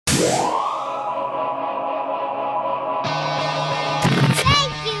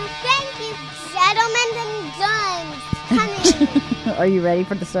Are you ready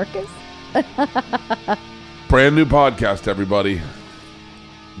for the circus? Brand new podcast, everybody.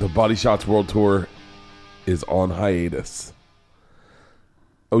 The Body Shots World Tour is on hiatus.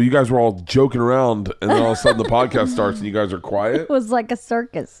 Oh, you guys were all joking around, and then all of a sudden the podcast starts, and you guys are quiet? It was like a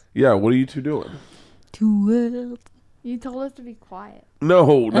circus. Yeah, what are you two doing? 12. You told us to be quiet.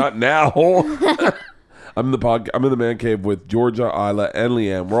 No, not now. I'm in the man cave with Georgia, Isla, and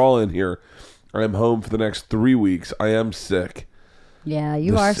Leanne. We're all in here. I am home for the next 3 weeks. I am sick. Yeah,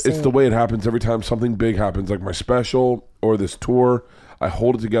 you are sick. It's the way it happens every time something big happens, like my special or this tour. I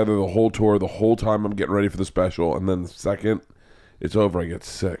hold it together the whole tour, the whole time I'm getting ready for the special, and then the second it's over, I get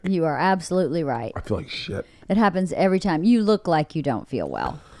sick. You are absolutely right. I feel like shit. It happens every time. You look like you don't feel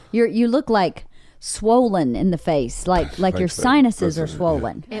well. You look like swollen in the face, like your sinuses are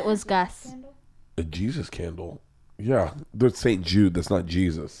swollen. It was Gus. A Jesus candle. Yeah, that's St. Jude. That's not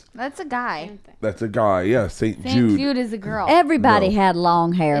Jesus. That's a guy. That's a guy. Yeah, St. St. Jude. Jude is a girl. Everybody had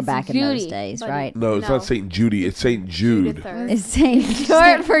long hair It's back in those Judy, days, buddy. right? No, it's not St. Judy. It's St. Jude. It's Saint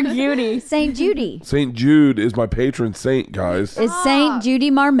Short for Judy. Saint Judy. St. Jude is my patron saint, guys. It's Saint Judy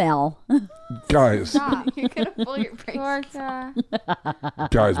Marmel. Guys, You're gonna pull your braces.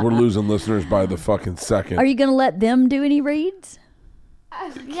 guys, we're losing listeners by the fucking second. Are you going to let them do any reads?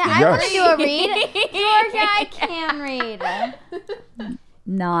 Yeah, I want to do a read. Georgia, I can read.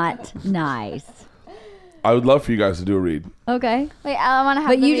 Not nice. I would love for you guys to do a read. Okay. Wait, I want to have.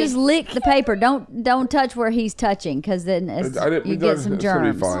 But the you read. just lick the paper. Don't touch where he's touching, because then you get some it's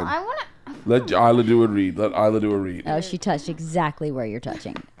gonna be germs. fine. I want to. Let Isla do a read. Let Isla do a read. Oh, she touched exactly where you're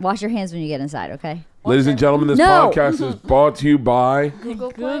touching. Wash your hands when you get inside, okay? Ladies and gentlemen, this No. podcast is brought to you by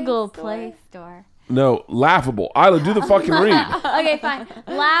Google Play Store. no Laughable. Isla, do the fucking read. Okay, fine.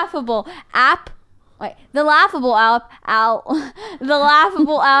 Laughable app. Wait, the Laughable app. The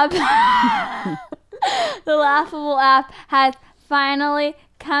Laughable app. The Laughable app has finally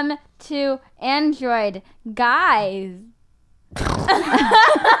come to Android, guys.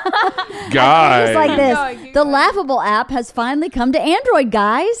 Guys, Just like this. Keep The going. Laughable app has finally come to Android,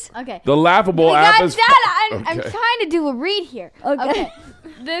 guys. Okay. the Laughable Hey, app God, is. Dad, I'm Okay. trying to do a read here. Okay.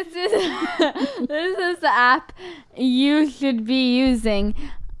 This is this is the app you should be using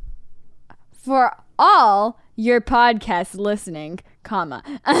for all your podcast listening, comma,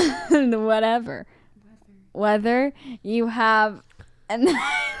 whether you have an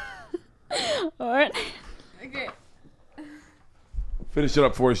or okay. Finish it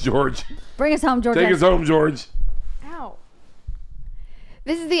up for us, George. Bring us home, George. Take us home, George. Ow.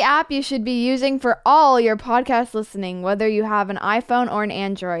 This is the app you should be using for all your podcast listening, whether you have an iPhone or an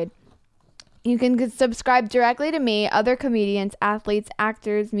Android. You can subscribe directly to me, other comedians, athletes,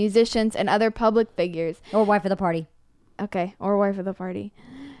 actors, musicians, and other public figures. Or wife of the party. Okay, or wife of the party.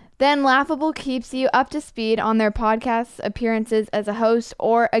 Then Laughable keeps you up to speed on their podcast appearances as a host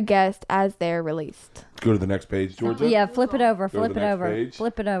or a guest as they're released. Go to the next page, Georgia. Yeah, flip it over, Go to flip the it next over, page.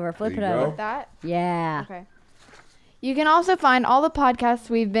 flip it over, flip it There you over. go. That? Yeah. Okay. You can also find all the podcasts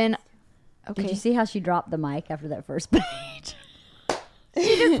we've been... Okay. Did you see how she dropped the mic after that first page? She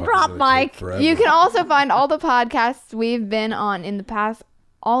just Fucking dropped gonna take mic. forever. You can also find all the podcasts we've been on in the past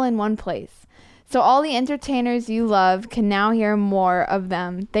all in one place. So all the entertainers you love can now hear more of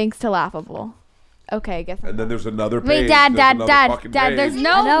them thanks to Laughable. Okay, I guess. And then there's another page. Wait, Dad, There's another fucking page. there's I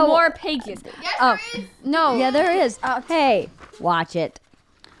no know. more pages. Yes, there is. No. Yeah, there is. Hey, watch it.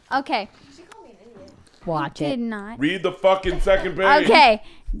 Okay. Watch Did it. not. Read the fucking second page. Okay.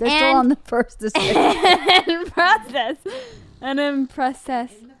 They're still on the first decision. in process. And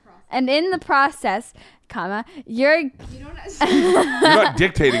in the process, comma, you're You're not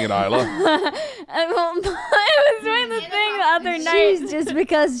dictating it, Isla. I was doing the thing the other night. She's just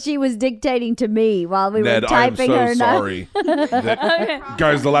because she was dictating to me while we Ned, were I am typing so her note. sorry.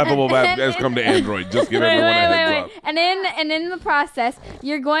 Guys, the Laughable app has come to Android. Just give everyone a heads up. And in the process,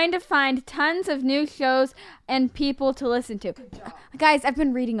 you're going to find tons of new shows and people to listen to. Guys, I've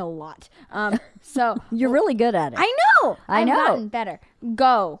been reading a lot. So You're really good at it. I know. I know. I've gotten better.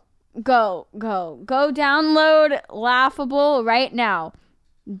 Go download Laughable right now.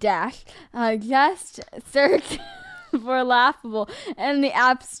 Just search for Laughable in the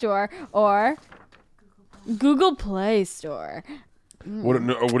App Store or Google Play Store. What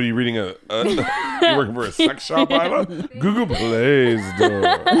are you reading? You working for a sex shop, Isla? Google Play Store.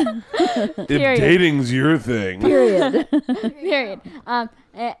 If dating's your thing. Period. Period.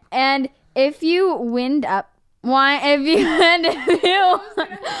 And if you wind up if you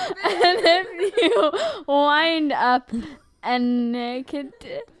wind up naked,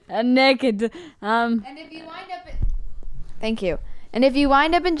 and if you wind up thank you. And if you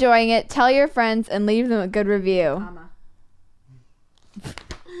wind up enjoying it, tell your friends and leave them a good review.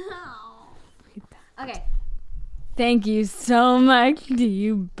 Okay. Thank you so much to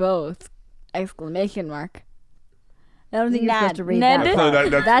you both! Exclamation mark. I don't think you're supposed to read Ned. that. No,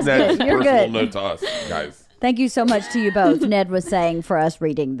 that's good. You're personal good. note to us, guys. Thank you so much to you both. Ned was saying for us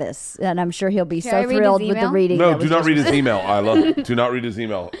reading this, and I'm sure he'll be Should I so read thrilled his with the email? reading. No, that do was not just- read his email, Isla. Do not read his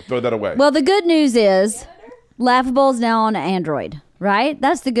email. Throw that away. Well, the good news is Laughable is now on Android, right?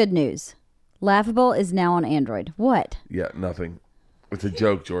 That's the good news. Laughable is now on Android. What? Yeah, nothing. It's a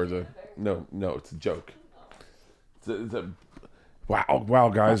joke, Georgia. No, it's a joke. Wow,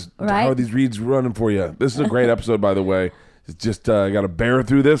 guys. Right? How are these reads running for you? This is a great episode, by the way. It's just got to bear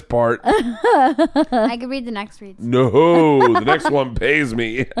through this part. I could read the next reads. No, the next one pays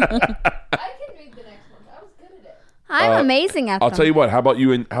me. I can read the next one. I was good at it. I'm amazing at I'll them. tell you what. How about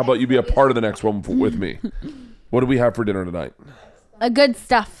you be a part of the next one with me? What do we have for dinner tonight? Good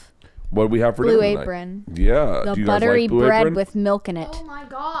stuff. What do we have for Blue dinner tonight? Apron. Yeah. The Do you guys buttery like Blue bread Apron? with milk in it. Oh my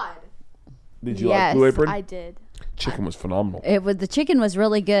god. Did you Yes, like Blue Apron? I did. Chicken was phenomenal. The chicken was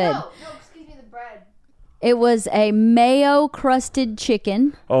really good. No, excuse me, the bread. It was a mayo crusted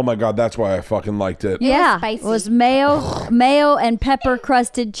chicken. Oh my God, that's why I fucking liked it. Yeah, spicy. it was mayo and pepper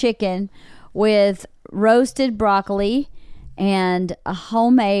crusted chicken with roasted broccoli and a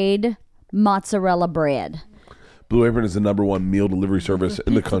homemade mozzarella bread. Blue Apron is the #1 meal delivery service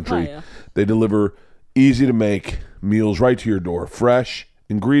in the country. They deliver easy to make meals right to your door. Fresh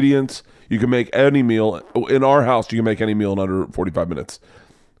ingredients. You can make any meal. In our house, you can make any meal in under 45 minutes.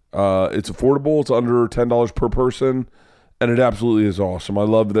 It's affordable. It's under $10 per person. And it absolutely is awesome. I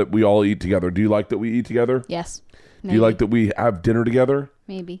love that we all eat together. Do you like that we eat together? Yes. Do you like that we have dinner together?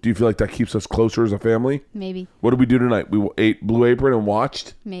 Maybe. Do you feel like that keeps us closer as a family? Maybe. What did we do tonight? We ate Blue Apron and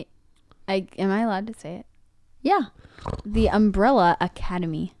watched. Am I allowed to say it? Yeah. The Umbrella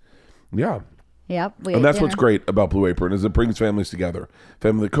Academy. Yeah. Yep. And that's what's great about Blue Apron is it brings families together.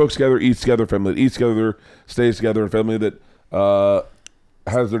 Family that cooks together, eats together, family that eats together, stays together, and family that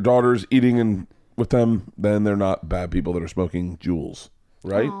has their daughters eating and with them, then they're not bad people that are smoking Juuls,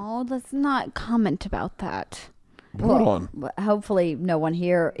 right? Oh, let's not comment about that. Hold on. Hopefully no one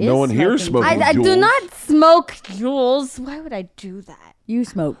here is No one here is smoking I do Juuls. not smoke Juuls. Why would I do that? You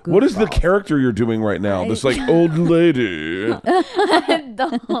smoke good. What is the character you're doing right now? This like old lady. I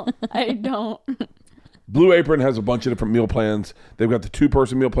don't. Blue Apron has a bunch of different meal plans. They've got the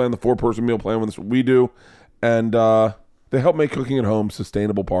 2-person meal plan, the 4-person meal plan, that's what we do. And they help make cooking at home a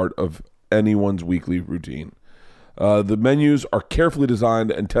sustainable part of anyone's weekly routine. The menus are carefully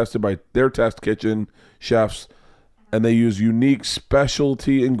designed and tested by their test kitchen chefs, and they use unique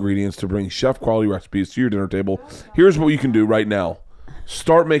specialty ingredients to bring chef-quality recipes to your dinner table. Here's what you can do right now.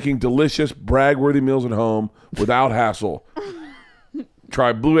 Start making delicious, brag-worthy meals at home without hassle.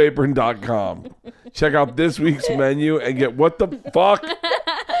 Try blueapron.com. Check out this week's menu and get what the fuck? You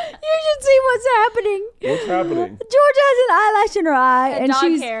should see what's happening. What's happening? Georgia has an eyelash in her eye, and dog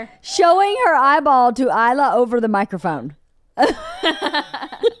she's hair. showing her eyeball to Isla over the microphone.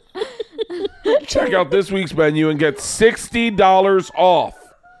 Check out this week's menu and get $60 off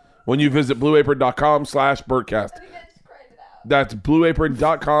when you visit blueapron.com/Bertcast. That's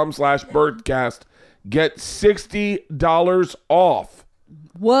blueapron.com/Bertcast. Get $60 off.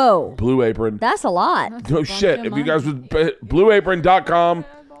 Whoa. Blue Apron. That's a lot. No shit. If you guys would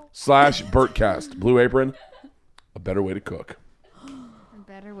blueapron.com/Bertcast. Blue Apron, a better way to cook.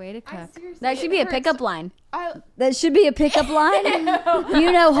 Better way to cook. That should be a pickup line. That should be a pickup line.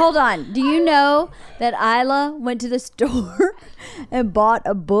 Hold on. Do you know that Isla went to the store and bought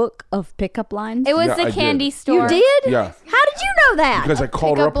a book of pickup lines? It was Yeah, the I candy did. store. You did? Yeah. How did you know that? Because I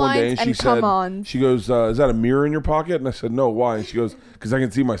called her up Pickup one day lines and she and said, come-ons. she goes, is that a mirror in your pocket? And I said, no, why? And she goes, because I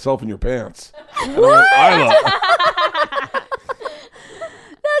can see myself in your pants. And I went, Isla.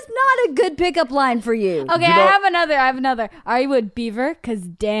 That's not a good pickup line for you. Okay, You I know- have another. Are you a beaver? Cause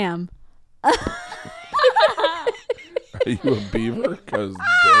damn. Are you a beaver? Because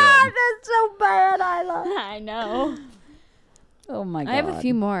Ah, damn. that's so bad, Isla. I know. Oh my god. I have a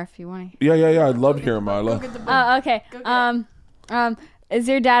few more if you want Yeah. I'd love to hear him, Isla. to. Oh, okay. Is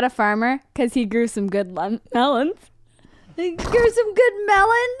your dad a farmer? Cause he grew some good melons. Here's some good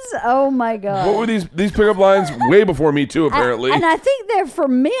melons. Oh my god. What were these pickup lines? Way before me too, apparently. And I think they're for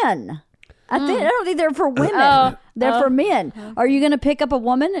men. I don't think they're for women. They're for men. Are you going to pick up a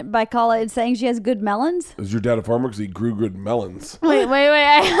woman by saying she has good melons? Is your dad a farmer? Because he grew good melons. Wait. What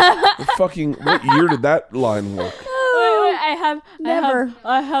year did that line work? Never.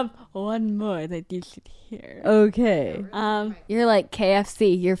 I have one more that you should hear. Okay. You're like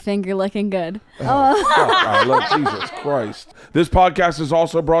KFC. Your finger looking good. Fuck, Isla, Jesus Christ. This podcast is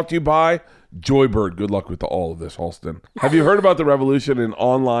also brought to you by Joybird. Good luck with all of this, Halston. Have you heard about the revolution in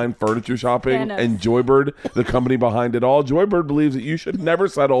online furniture shopping Thanos. and Joybird, the company behind it all? Joybird believes that you should never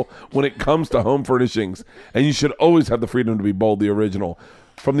settle when it comes to home furnishings, and you should always have the freedom to be boldly original.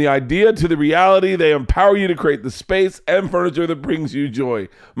 From the idea to the reality, they empower you to create the space and furniture that brings you joy.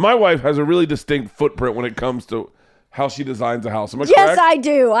 My wife has a really distinct footprint when it comes to how she designs a house. Am I Yes, correct? I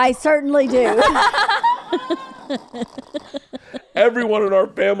do. I certainly do. Everyone in our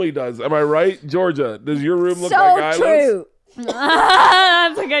family does. Am I right, Georgia? Does your room look So like Isla's? true.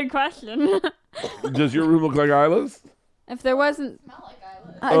 That's a good question. Does your room look like Isla's? If there wasn't,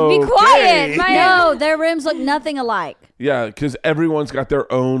 Okay. be quiet. No, their rooms look nothing alike. Yeah, because everyone's got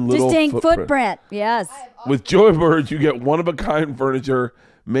their own little Distinct footprint. Yes. With Joybird, you get one-of-a-kind furniture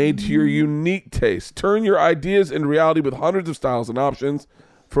made to your unique taste. Turn your ideas into reality with hundreds of styles and options,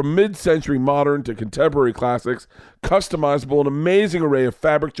 from mid-century modern to contemporary classics, customizable, an amazing array of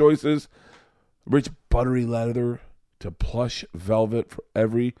fabric choices, rich buttery leather to plush velvet for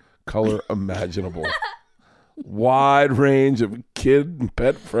every color imaginable. Wide range of kid and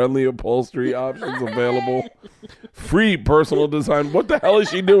pet-friendly upholstery options available. Free personal design. What the hell is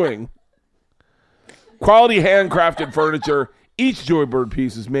she doing? Quality handcrafted furniture. Each Joybird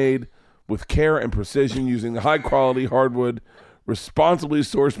piece is made with care and precision using high-quality hardwood, responsibly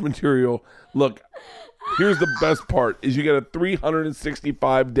sourced material. Look, here's the best part, is you get a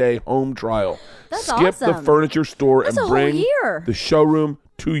 365-day home trial. That's Skip the awesome. furniture store That's and a whole bring year. the showroom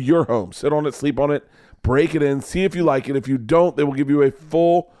to your home. Sit on it, sleep on it, break it in, see if you like it. If you don't, they will give you a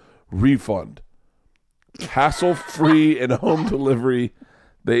full refund. Hassle-free and home delivery.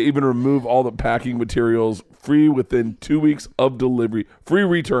 They even remove all the packing materials. Free within 2 weeks of delivery. Free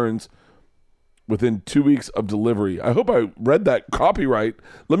returns within 2 weeks of delivery. I hope I read that copyright.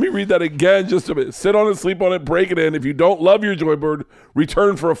 Let me read that again just a bit. Sit on it, sleep on it, break it in. If you don't love your Joybird,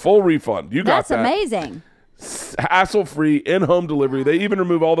 return for a full refund. You got That's that. amazing. Hassle-free in-home delivery. They even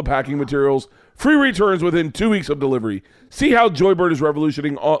remove all the packing materials. Free returns within 2 weeks of delivery. See how Joybird is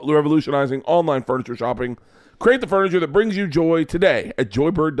revolutionizing online furniture shopping. Create the furniture that brings you joy today at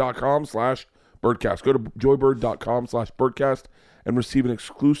joybird.com/birdcast. Go to joybird.com/birdcast and receive an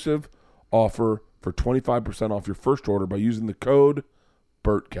exclusive offer for 25% off your first order by using the code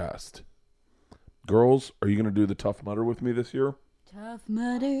BIRDCAST. Girls, are you going to do the Tough Mudder with me this year? Tough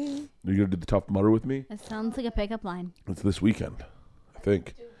Mudder. Are you going to do the Tough Mudder with me? It sounds like a pickup line. It's this weekend, I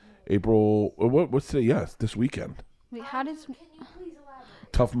think. April, what's today? Yes, this weekend. wait, how does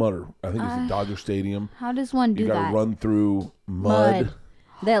Tough Mudder. I think it's at Dodger Stadium. How does one do You got that? to run through mud.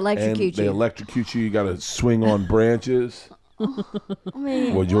 They electrocute And they you. electrocute you. You got to swing on branches.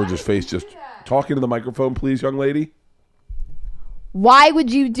 Well, George's face just... Talking to the microphone, please, young lady. Why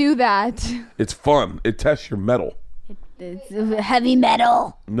would you do that? It's fun. It tests your metal. It's heavy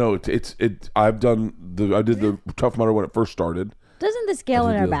metal. No, it's I did the Tough Mudder when it first started. Doesn't the scale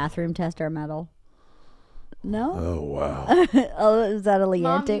in did our the- bathroom test our metal? No? Oh, wow. Oh, is that a Mom, you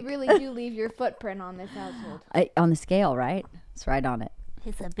Leantic? really do leave your footprint on this household. On the scale, right? It's right on it.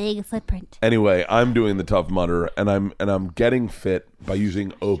 It's a big footprint. Anyway, I'm doing the Tough Mudder, and I'm getting fit by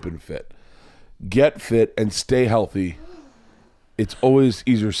using Open Fit. Get fit and stay healthy. It's always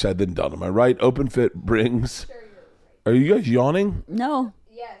easier said than done. Am I right? Open Fit brings... Are you guys yawning? No.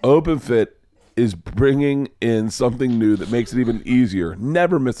 Open Fit is bringing in something new that makes it even easier.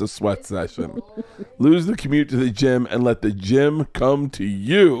 Never miss a sweat session. Lose the commute to the gym and let the gym come to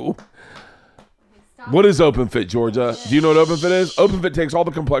you. What is Open Fit, Georgia? Do you know what Open Fit is? Open Fit takes all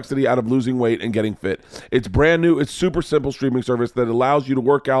the complexity out of losing weight and getting fit. It's brand new. It's super simple streaming service that allows you to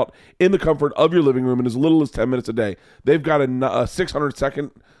work out in the comfort of your living room in as little as 10 minutes a day. They've got a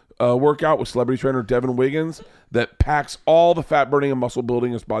 600-second workout with celebrity trainer Devin Wiggins that packs all the fat burning and muscle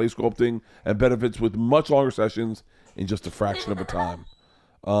building and body sculpting and benefits with much longer sessions in just a fraction of a time.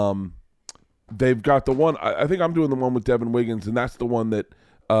 They've got the one, I think I'm doing the one with Devin Wiggins, and that's the one that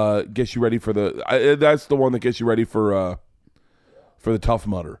gets you ready for that's the one that gets you ready for the Tough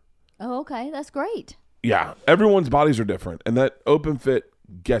Mudder. Oh, okay. That's great. Yeah, everyone's bodies are different, and that Open Fit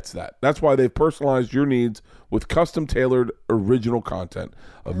gets that. That's why they've personalized your needs with custom-tailored original content.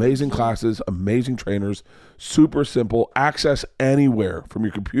 Amazing classes, amazing trainers, super simple, access anywhere from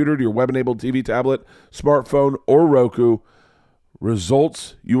your computer to your web-enabled TV, tablet, smartphone, or Roku.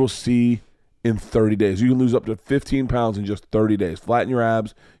 Results you will see in 30 days. You can lose up to 15 pounds in just 30 days. Flatten your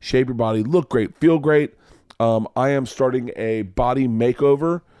abs, shape your body, look great, feel great. I am starting a body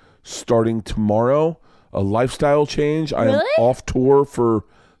makeover starting tomorrow, a lifestyle change. I am Really? off tour for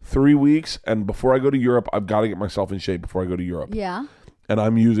 3 weeks, and before I go to Europe, I've got to get myself in shape before I go to Europe. Yeah. and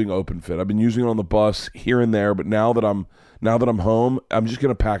I'm using OpenFit. I've been using it on the bus here and there, but now that I'm home, I'm just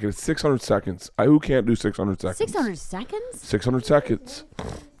gonna pack it. It's 600 seconds. Who can't do 600 seconds? 600 seconds? 600 seconds.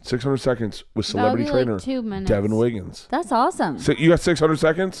 600 seconds with celebrity That would be trainer like 2 minutes. Devin Wiggins. That's awesome. So you got 600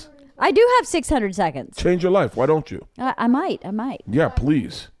 seconds? I do have 600 seconds. Change your life. Why don't you? I might. Yeah,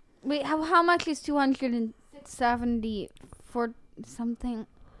 please. Wait, how much is 270 for something?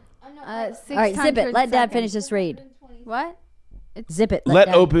 All right, zip it. Let Dad finish this read. What? Zip it. Let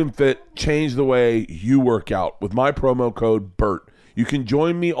Dad. OpenFit change the way you work out with my promo code BERT. You can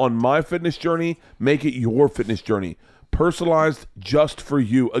join me on my fitness journey. Make it your fitness journey. Personalized just for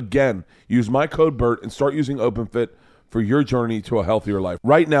you. Again, use my code BERT and start using OpenFit for your journey to a healthier life.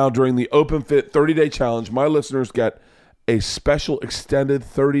 Right now, during the OpenFit 30-day challenge, my listeners get a special extended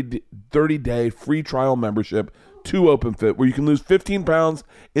 30-day free trial membership to OpenFit where you can lose 15 pounds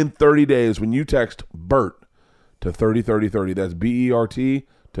in 30 days when you text BERT to 303030. That's BERT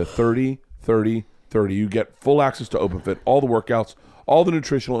to 303030. You get full access to OpenFit, all the workouts, all the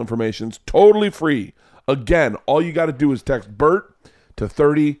nutritional information's totally free. Again, all you got to do is text BERT to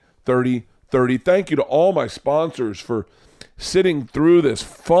 303030. Thank you to all my sponsors for sitting through this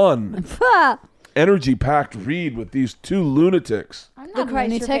fun, energy-packed read with these two lunatics. I'm The not Kreischer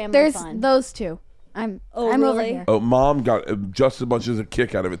lunatic. family There's fun. those two. I'm over really? here. Oh, Mom got just as much as a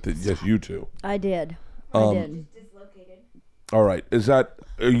kick out of it as just you two. I did. Um, I did. All right.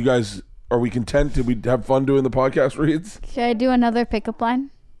 Are we content? Did we have fun doing the podcast reads? Should I do another pickup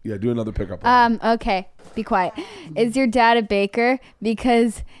line? Yeah, do another pickup line. Okay. Be quiet. Is your dad a baker?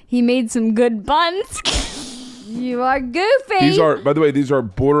 Because he made some good buns. You are goofy. By the way, these are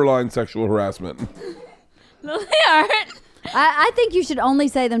borderline sexual harassment. No, they aren't. I think you should only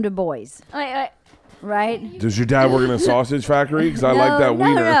say them to boys, Wait. right? Does your dad work in a sausage factory? Because I like that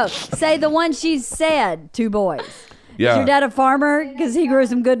wiener. No. Say the one she said to boys. Yeah. Is your dad a farmer? Because he grew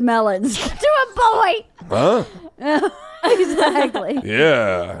some good melons. To a boy. Huh? Exactly.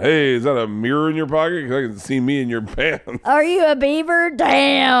 Yeah. Hey, is that a mirror in your pocket? Because I can see me in your pants. Are you a beaver?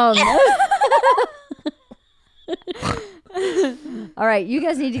 Damn. All right, you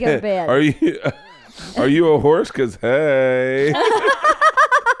guys need to go to bed. Are you a horse? Because hey.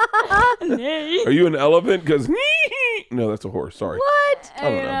 Are you an elephant? Because no, that's a horse. Sorry. What? I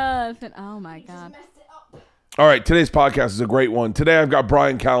don't know. Oh my god. All right, today's podcast is a great one. Today I've got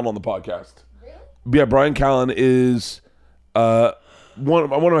Bryan Callen on the podcast. Really? Yeah, Bryan Callen is one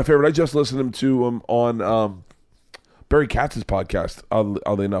of my favorite. I just listened to him on Barry Katz's podcast.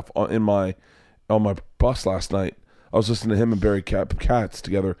 Oddly enough, on my bus last night, I was listening to him and Barry Katz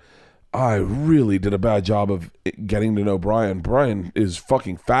together. I really did a bad job of getting to know Bryan. Bryan is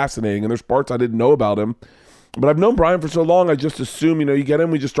fucking fascinating, and there's parts I didn't know about him. But I've known Bryan for so long, I just assume, you get in,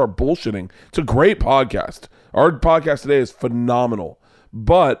 we just start bullshitting. It's a great podcast. Our podcast today is phenomenal.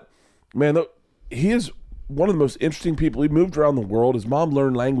 But, man, he is one of the most interesting people. He moved around the world. His mom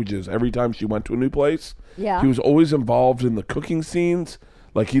learned languages every time she went to a new place. Yeah. He was always involved in the cooking scenes.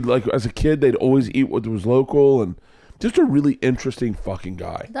 Like as a kid, they'd always eat what was local, and just a really interesting fucking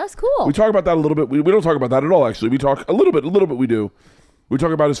guy. That's cool. We talk about that a little bit. We don't talk about that at all, actually. We talk a little bit we do. We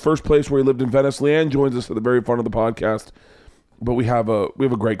talk about his first place where he lived in Venice. Leanne joins us at the very front of the podcast. But we have a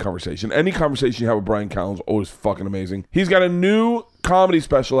great conversation. Any conversation you have with Bryan Callen is always fucking amazing. He's got a new comedy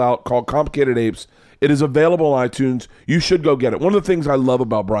special out called Complicated Apes. It is available on iTunes. You should go get it. One of the things I love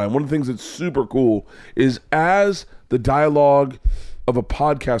about Bryan, one of the things that's super cool, is as the dialogue of a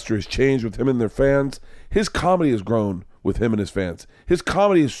podcaster has changed with him and their fans, his comedy has grown with him and his fans. His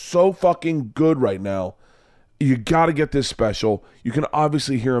comedy is so fucking good right now. You got to get this special. You can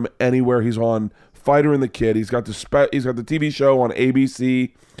obviously hear him anywhere. He's on Fighter and the Kid. He's got the TV show on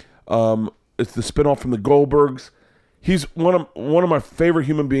ABC. It's the spinoff from the Goldbergs. He's one of my favorite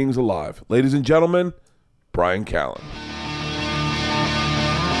human beings alive. Ladies and gentlemen, Bryan Callen.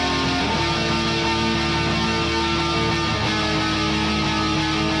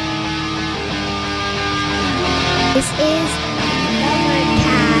 This is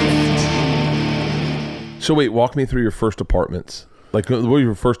Overcast. So wait, walk me through your first apartments. Like, what was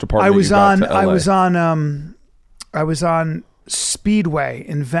your first apartment? I was on Speedway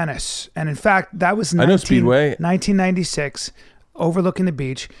in Venice, and in fact, that was I know Speedway. 1996, overlooking the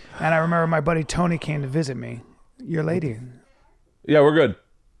beach. And I remember my buddy Tony came to visit me. Your lady. Yeah, we're good.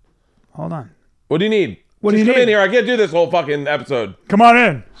 Hold on. What do you need? What do you come need? in here. I can't do this whole fucking episode. Come on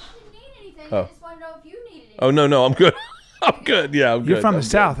in. Oh. Oh no, I'm good. I'm good. Yeah, I'm good. You're from I'm the good.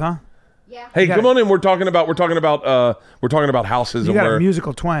 South, huh? Hey, come on in. We're talking about houses. You and got where, a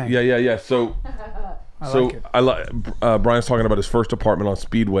musical twang. Yeah. So I like it. Brian's talking about his first apartment on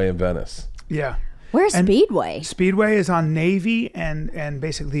Speedway in Venice. Yeah. Where's And Speedway? Speedway is on Navy and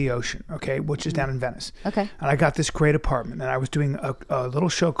basically the ocean, okay, which is down in Venice. Okay. And I got this great apartment, and I was doing a little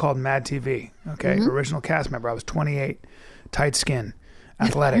show called Mad TV, okay, original cast member. I was 28, tight skin,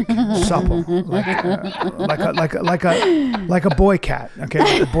 athletic, supple, like a boy cat, okay,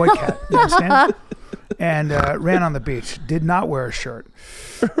 like a boy cat. You understand? And ran on the beach. Did not wear a shirt.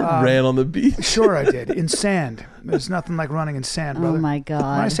 Ran on the beach. Sure, I did. In sand. There's nothing like running in sand, brother. Oh my When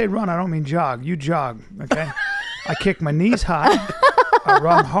I God. say run, I don't mean jog. You jog, okay? I kick my knees high. I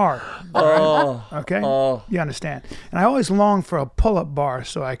run hard. Okay? You understand? And I always long for a pull-up bar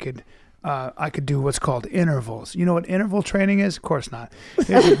so I could do what's called intervals. You know what interval training is? Of course not.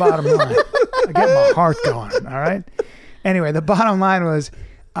 Here's the bottom line. I get my heart going, all right? Anyway, the bottom line was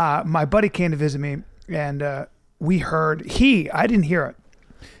my buddy came to visit me, and we heard, I didn't hear it.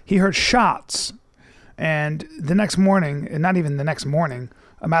 He heard shots. And the next morning, and not even the next morning,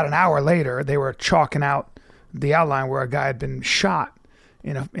 about an hour later, they were chalking out the outline where a guy had been shot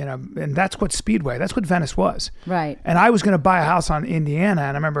and that's what Speedway, that's what Venice was. Right. And I was going to buy a house on Indiana,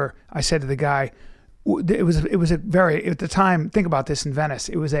 and I remember I said to the guy, it was a very, at the time, think about this, in Venice,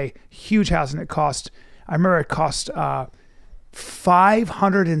 it was a huge house, and it cost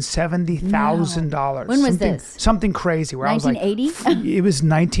 $570,000. When was this? Something crazy. Where 1980? I was like, it was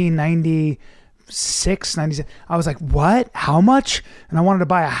 1996, 97. I was like, what? How much? And I wanted to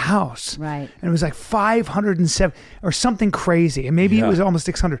buy a house. Right. And it was like 507 or something crazy. And maybe it was almost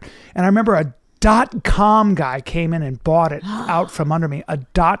 600. And I remember a .com guy came in and bought it out from under me. A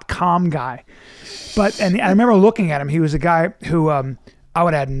 .com guy. And I remember looking at him. He was a guy who I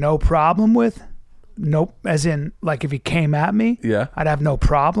would have had no problem with. Nope. As in, like, if he came at me, I'd have no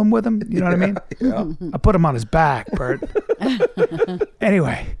problem with him. You know what I mean? Yeah. I put him on his back, Bert.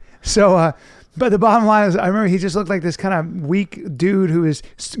 Anyway, so, but the bottom line is, I remember he just looked like this kind of weak dude who was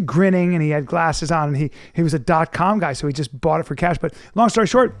grinning, and he had glasses on, and he was a .com guy, so he just bought it for cash. But long story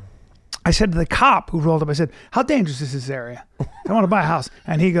short, I said to the cop who rolled up, I said, how dangerous is this area? I want to buy a house.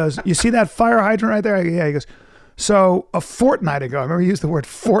 And he goes, you see that fire hydrant right there? Yeah. He goes, so a fortnight ago, I remember he used the word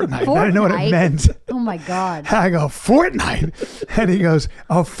fortnight. I didn't know what it meant. Oh my God. And I go, fortnight? And he goes,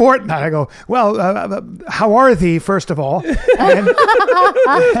 oh, fortnight. I go, well, how are thee, first of all? And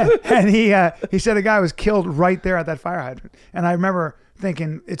he said a guy was killed right there at that fire hydrant. And I remember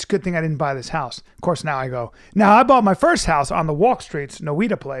thinking, it's a good thing I didn't buy this house. Of course, now I go, I bought my first house on the Walk Streets,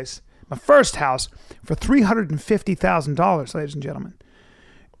 Noita Place, my first house for $350,000, ladies and gentlemen.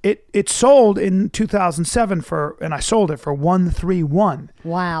 It sold in 2007 and I sold it for $131.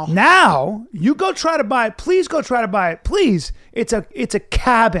 Wow. Now you go try to buy it. Please go try to buy it. Please. It's a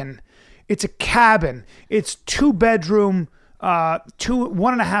cabin. It's a cabin. It's 2-bedroom,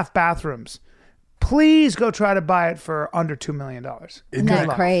 1.5 bathrooms. Please go try to buy it for under $2 million. Isn't that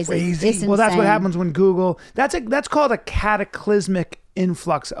crazy? It's Well, that's what insane. happens when Google. That's called a cataclysmic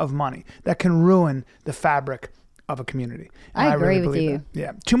influx of money that can ruin the fabric of a community. And I agree really with believe you. that.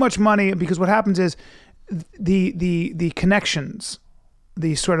 Yeah, too much money, because what happens is the connections,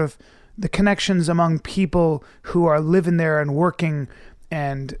 the connections among people who are living there and working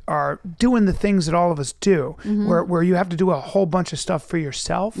and are doing the things that all of us do, where you have to do a whole bunch of stuff for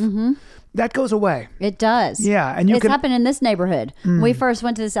yourself. That goes away. It does. Yeah, and it's happened in this neighborhood. When we first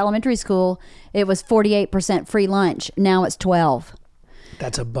went to this elementary school, it was 48% free lunch. Now it's 12%.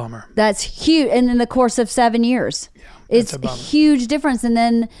 That's a bummer. That's huge. And in the course of 7 years, it's a huge difference. And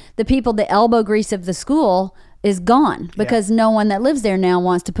then the elbow grease of the school is gone because no one that lives there now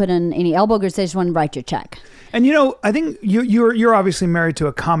wants to put in any elbow grease. They just want to write your check. And I think you're obviously married to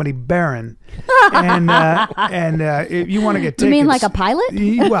a comedy baron, and if you want to get tickets, You mean like a pilot?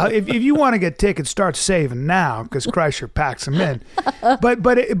 Well, if you want to get tickets, start saving now, because Kreischer packs them in.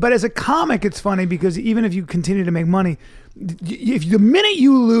 But as a comic, it's funny because even if you continue to make money, if the minute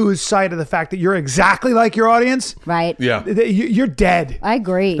you lose sight of the fact that you're exactly like your audience, Right. Yeah. you're dead. I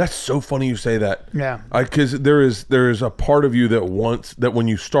agree. That's so funny you say that. Yeah. Because there is a part of you that wants that when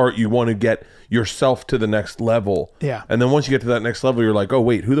you start, you want to get yourself to the next level. Yeah. And then once you get to that next level, you're like, oh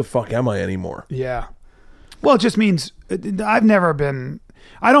wait, who the fuck am I anymore? Yeah. Well, it just means I don't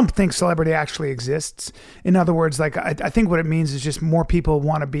think celebrity actually exists. In other words, like I think what it means is just more people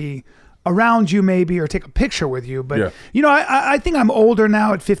want to be around you maybe, or take a picture with you. But, I think I'm older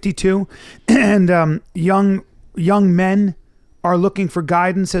now at 52, and young men are looking for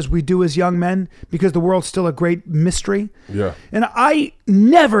guidance as we do as young men, because the world's still a great mystery. Yeah. And I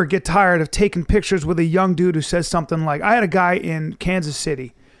never get tired of taking pictures with a young dude who says something like, I had a guy in Kansas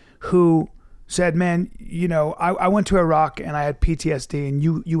City who said, man, I went to Iraq and I had PTSD and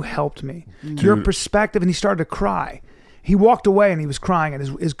you helped me. Dude. Your perspective, and he started to cry. he walked away and he was crying,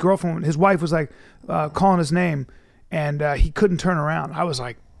 and his girlfriend, his wife was like calling his name, and he couldn't turn around. I was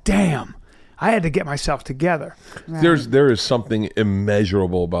like, damn. I had to get myself together. Right. There is something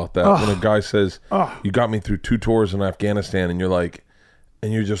immeasurable about that when a guy says, "You got me through 2 tours in Afghanistan," and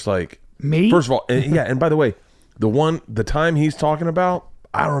you're just like, me. First of all, and by the way, the time he's talking about,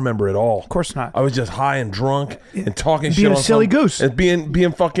 I don't remember it all. Of course not. I was just high and drunk and talking being shit on a silly goose and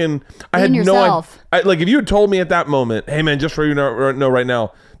being fucking. I had yourself. no idea. Like if you had told me at that moment, hey man, just so you know right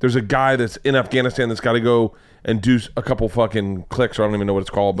now, there's a guy that's in Afghanistan that's got to go and do a couple fucking clicks, or I don't even know what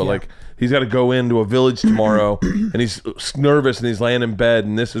it's called, but like he's got to go into a village tomorrow and he's nervous and he's laying in bed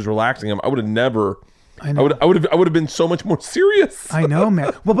and this is relaxing him. I would have never. I know. I would have been so much more serious. I know,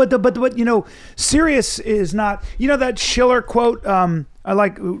 man. Well, but you know, serious is not. You know that Schiller quote. I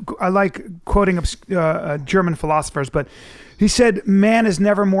like quoting German philosophers, but he said, "Man is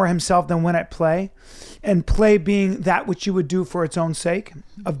never more himself than when at play," and play being that which you would do for its own sake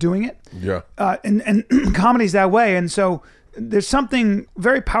of doing it. Yeah. And comedy's that way, and so there's something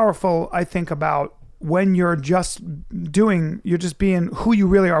very powerful, I think, about when you're just being who you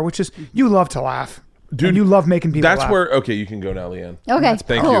really are, which is you love to laugh. Dude, and you love making people laugh. Okay, you can go now, Leanne. Okay,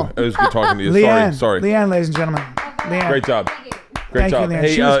 Thank cool. you. It was good talking to you. Leanne, Sorry. Leanne, ladies and gentlemen. Leanne. Great job. Great Thank job. you,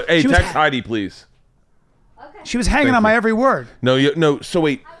 Leanne. Hey, text Heidi, please. She was hanging on my every word. No. So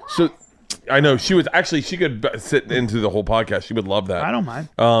wait. So I know she could sit into the whole podcast. She would love that. I don't mind.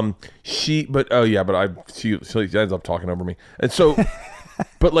 She ends up talking over me, and so,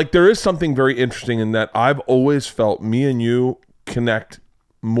 but like there is something very interesting in that I've always felt me and you connect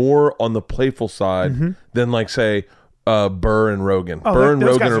more on the playful side than like say Burr and Rogan. Oh, Burr and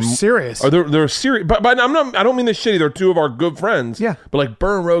those Rogan guys are serious. They're serious, but I don't mean this shitty. They're 2 of our good friends. Yeah. But like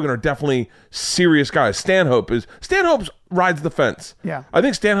Burr and Rogan are definitely serious guys. Stanhope rides the fence. Yeah. I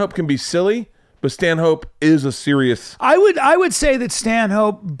think Stanhope can be silly, but Stanhope is a serious. I would say that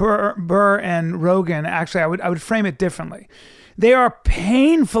Stanhope, Burr, and Rogan. Actually, I would frame it differently. They are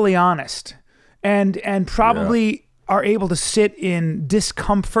painfully honest, and probably are able to sit in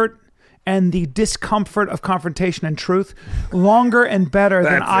discomfort and the discomfort of confrontation and truth longer and better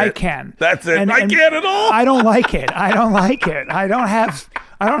than I can. That's it. And I can't at all. I don't like it. I don't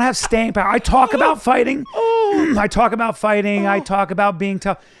have staying power. I talk about fighting. I talk about being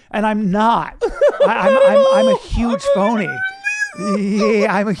tough, and I'm not. I'm a huge phony.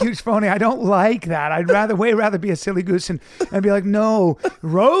 Yeah, I'm a huge phony. I don't like that. I'd way rather be a silly goose and be like, no,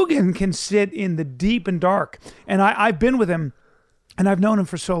 Rogan can sit in the deep and dark. And I've been with him and I've known him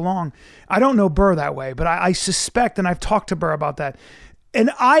for so long. I don't know Burr that way, but I suspect, and I've talked to Burr about that. And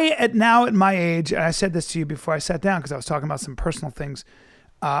at my age, and I said this to you before I sat down because I was talking about some personal things.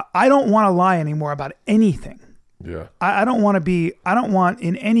 I don't want to lie anymore about anything. Yeah. I don't want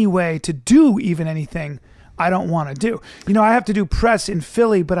in any way to do even anything I don't want to do. You know, I have to do press in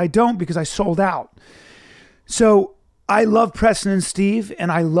Philly, but I don't because I sold out. So I love Preston and Steve,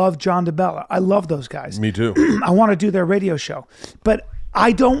 and I love John DeBella. I love those guys. Me too. I want to do their radio show, but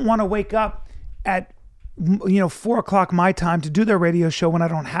I don't want to wake up at 4:00 my time to do their radio show when I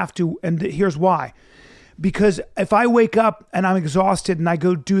don't have to. And here's why. Because if I wake up and I'm exhausted and I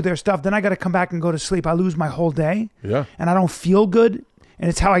go do their stuff, then I got to come back and go to sleep. I lose my whole day. Yeah. And I don't feel good. And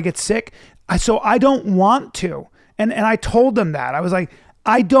it's how I get sick. So I don't want to. And I told them that. I was like,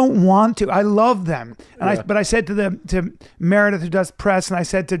 I don't want to. I love them. And but I said to Meredith, who does press, and I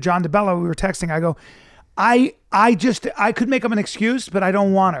said to John DeBella, we were texting, I go, I could make up an excuse, but I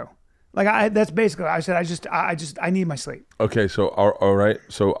don't want to. Like that's basically, I said, I need my sleep. Okay. So, all right.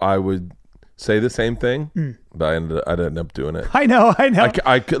 So I would say the same thing, but I ended up doing it. I know.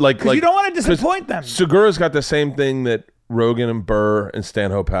 I could like you don't want to disappoint them. Segura's got the same thing that Rogan and Burr and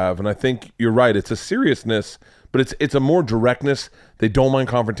Stanhope have, and I think you're right. It's a seriousness, but it's a more directness. They don't mind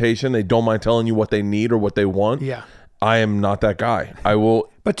confrontation. They don't mind telling you what they need or what they want. Yeah. I am not that guy. I will.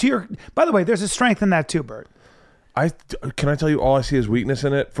 But by the way, there's a strength in that too, Bert. Can I tell you all I see as weakness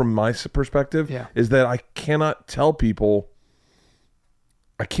in it from my perspective? Yeah. Is that I cannot tell people.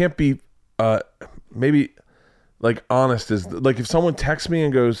 I can't be maybe like honest is like if someone texts me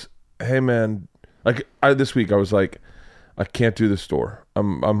and goes, "Hey man," like this week I was like, I can't do the store.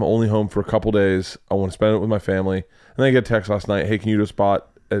 I'm only home for a couple days. I want to spend it with my family. And then I get a text last night, "Hey, can you do a spot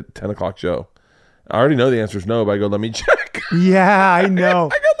at 10:00 show?" I already know the answer is no, but I go, "Let me check." Yeah, I know.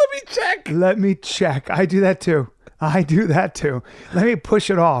 I go, "Let me check." Let me check. I do that too. Let me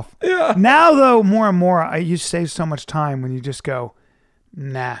push it off. Yeah. Now though, more and more, you save so much time when you just go,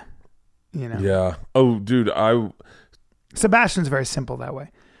 nah. Yeah. Oh, dude, Sebastian's very simple that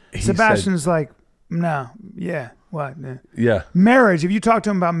way. Sebastian's like, no, yeah, what? Nah. Yeah. Marriage. If you talk to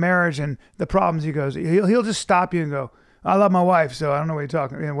him about marriage and the problems, he'll just stop you and go, I love my wife, so I don't know what you're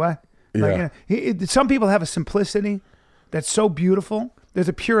talking. What? Yeah. Like, some people have a simplicity that's so beautiful. There's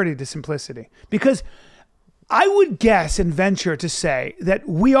a purity to simplicity. Because I would guess and venture to say that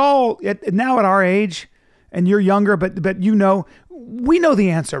we all, now at our age, and you're younger, but we know the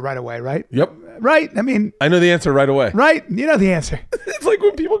answer right away, right? Yep. Right? I mean, I know the answer right away. Right? You know the answer. It's like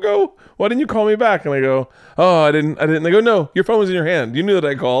when people go, "Why didn't you call me back?" And I go, "Oh, I didn't." They go, "No, your phone was in your hand. You knew that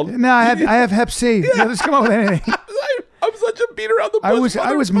I called." No, I have Hep C. Yeah. Just come up with anything. I'm such a beat around the bush.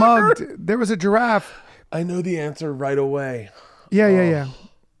 I was mugged. There was a giraffe. I know the answer right away. Yeah.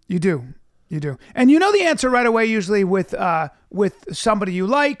 You do. And you know the answer right away usually with somebody you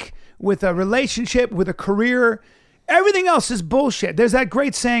like, with a relationship, with a career. Everything else is bullshit. There's that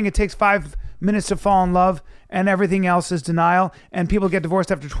great saying, it takes 5 minutes to fall in love and everything else is denial. And people get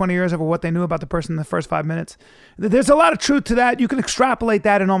divorced after 20 years over what they knew about the person in the first 5 minutes. There's a lot of truth to that. You can extrapolate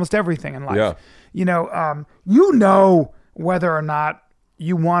that in almost everything in life. Yeah. You know whether or not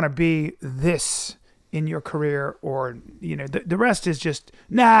you want to be this in your career, or the rest is just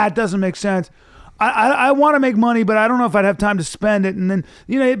it doesn't make sense. I want to make money, but I don't know if I'd have time to spend it. And then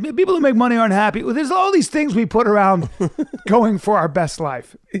people who make money aren't happy. Well, there's all these things we put around going for our best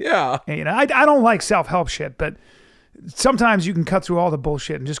life. Yeah. And, I don't like self-help shit, but sometimes you can cut through all the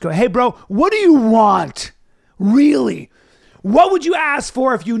bullshit and just go, "Hey, bro, what do you want? Really? What would you ask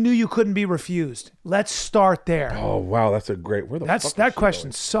for if you knew you couldn't be refused?" Let's start there. Oh wow, that's a great. That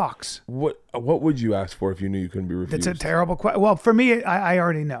question sucks. What would you ask for if you knew you couldn't be refused? That's a terrible question. Well, for me, I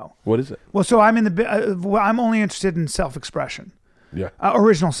already know. What is it? Well, so I'm I'm only interested in self-expression. Yeah.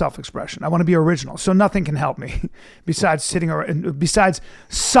 Original self-expression. I want to be original. So nothing can help me besides besides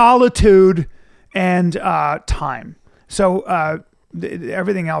solitude and time. So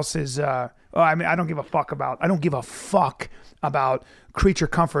everything else is. I don't give a fuck about creature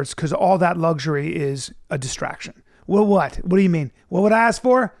comforts, because all that luxury is a distraction. Well, what? What do you mean? What would I ask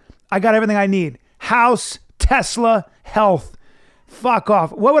for? I got everything I need. House, Tesla, health. Fuck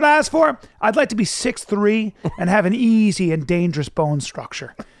off. What would I ask for? I'd like to be 6'3" and have an easy and dangerous bone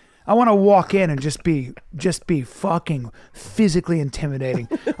structure. I want to walk in and just be fucking physically intimidating.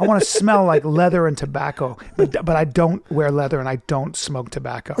 I want to smell like leather and tobacco, but I don't wear leather and I don't smoke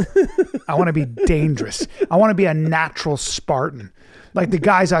tobacco. I want to be dangerous. I want to be a natural Spartan. Like the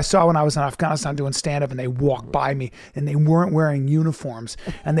guys I saw when I was in Afghanistan doing stand-up, and they walked by me and they weren't wearing uniforms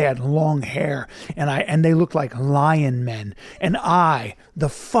and they had long hair and they looked like lion men. And I, the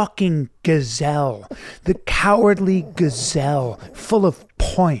fucking gazelle, the cowardly gazelle, full of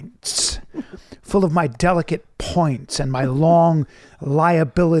points, full of my delicate points and my long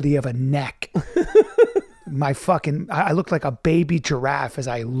liability of a neck. I looked like a baby giraffe as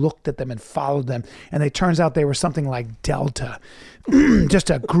I looked at them and followed them. And it turns out they were something like Delta.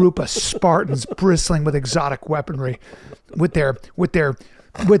 Just a group of Spartans bristling with exotic weaponry, with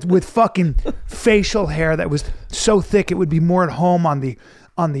fucking facial hair that was so thick it would be more at home on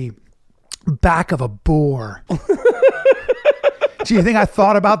the back of a boar. Do you think I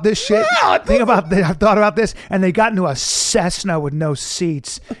thought about this shit? I thought about this, and they got into a Cessna with no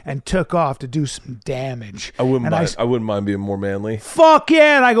seats and took off to do some damage. I wouldn't mind being more manly. Fuck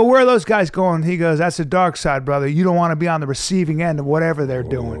yeah! And I go, "Where are those guys going?" He goes, "That's the dark side, brother. You don't want to be on the receiving end of whatever they're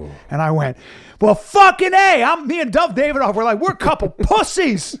doing." And I went, "Well, fucking A, me and Dove Davidoff were like, we're a couple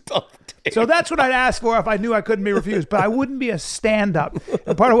pussies." So that's what I'd ask for if I knew I couldn't be refused. But I wouldn't be a stand-up.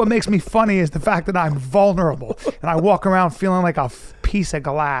 And part of what makes me funny is the fact that I'm vulnerable and I walk around feeling like a piece of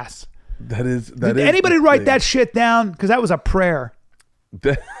glass. Did anybody write that shit down? Because that was a prayer.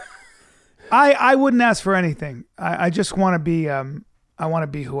 I wouldn't ask for anything. I just want to be. I want to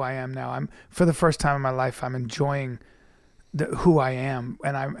be who I am now. For the first time in my life, I'm enjoying who I am,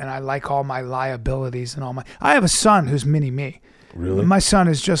 and I like all my liabilities and all my. I have a son who's mini me. Really? My son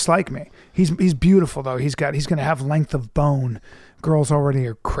is just like me. He's beautiful though. He's going to have length of bone. Girls already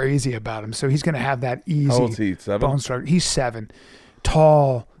are crazy about him, so he's going to have that easy. How old is he? 7? Bone structure. He's 7,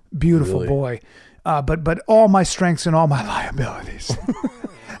 tall, beautiful boy. But all my strengths and all my liabilities,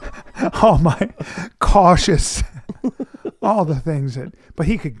 all my cautious, all the things that. But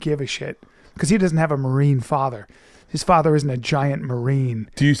he could give a shit because he doesn't have a Marine father. His father isn't a giant Marine.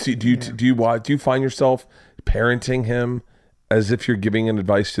 Do you find yourself parenting him as if you're giving an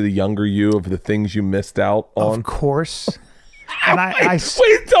advice to the younger you of the things you missed out on? Of course. And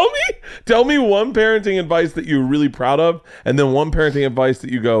wait, tell me one parenting advice that you're really proud of, and then one parenting advice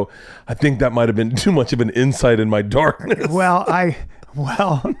that you go, I think that might have been too much of an insight in my darkness.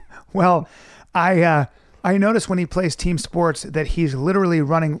 I notice when he plays team sports that he's literally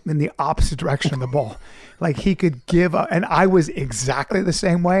running in the opposite direction of the ball. Like he could give up, and I was exactly the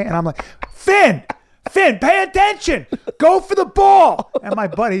same way. And I'm like, Finn, Finn, pay attention. Go for the ball. And my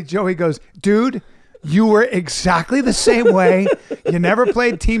buddy Joey goes, dude, you were exactly the same way. You never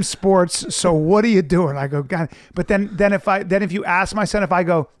played team sports, so what are you doing? I go, God. But then if you ask my son, if I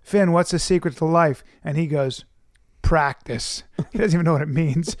go, Finn, what's the secret to life? And he goes, practice. He doesn't even know what it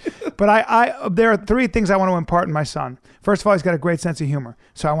means. But I there are 3 things I want to impart in my son. First of all, he's got a great sense of humor,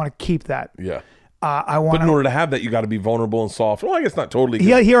 so I want to keep that. Yeah. But in order to have that, you got to be vulnerable and soft. Well, I guess not totally.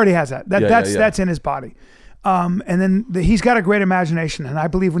 He already has that. That's in his body. And then he's got a great imagination, and I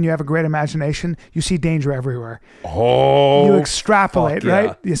believe when you have a great imagination, you see danger everywhere. Oh, you extrapolate,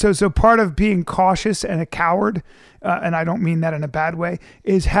 yeah. right? So part of being cautious and a coward, and I don't mean that in a bad way,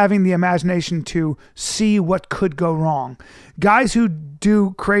 is having the imagination to see what could go wrong. Guys who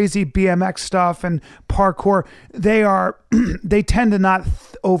do crazy BMX stuff and parkour, they tend to not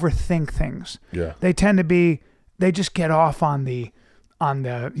overthink things. Yeah, they just get off on the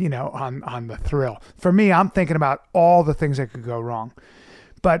thrill. For me, I'm thinking about all the things that could go wrong.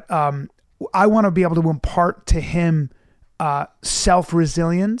 But I want to be able to impart to him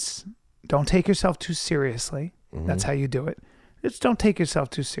self-resilience. Don't take yourself too seriously. Mm-hmm. That's how you do it. Just don't take yourself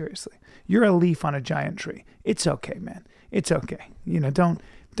too seriously. You're a leaf on a giant tree. It's okay, man. It's okay.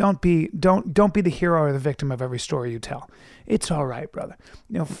 Don't be the hero or the victim of every story you tell. It's all right, brother.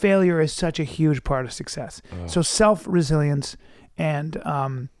 Failure is such a huge part of success. So self-resilience. And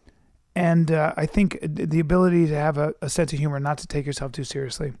I think the ability to have a sense of humor, not to take yourself too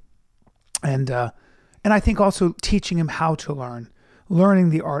seriously, and I think also teaching him how to learning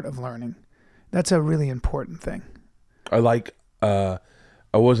the art of learning. That's a really important thing. I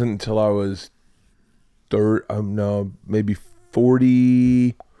wasn't until I was maybe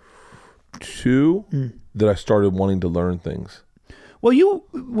 42 that I started wanting to learn things. Well, you,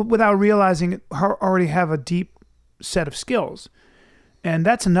 without realizing it, already have a deep set of skills. And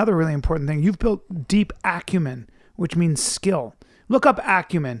that's another really important thing. You've built deep acumen, which means skill. Look up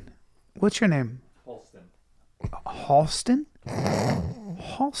acumen. What's your name? Halston.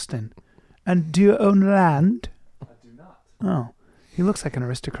 Halston. And do you own land? I do not. Oh, he looks like an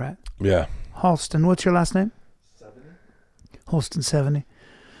aristocrat. Yeah. Halston. What's your last name? 70. Halston 70.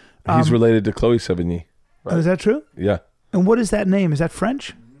 He's related to Chloe Sevigny. Right? Oh, is that true? Yeah. And what is that name? Is that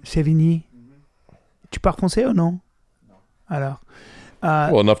French? Sevigny. Tu parles français ou non? No. Alors.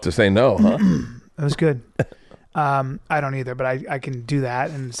 Well, enough to say no, huh? That was good. I don't either, but I can do that,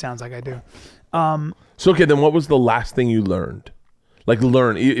 and it sounds like I do. So, okay, then what was the last thing you learned? Like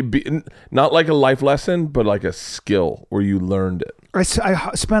not like a life lesson, but like a skill where you learned it. I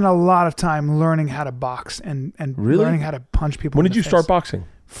spent a lot of time learning how to box and really? Learning how to punch people. When did you start boxing?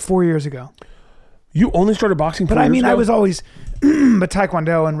 4 years ago. You only started boxing 4 years ago? But I mean, I was always, but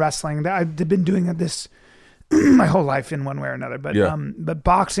Taekwondo and wrestling, I've been doing this my whole life in one way or another. But but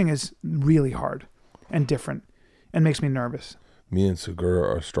boxing is really hard and different and makes me nervous. Me and Segura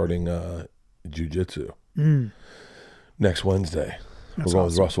are starting jiu-jitsu next Wednesday. We're going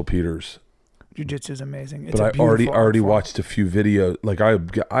with Russell Peters. Jiu-jitsu is amazing. But I already watched a few videos. Like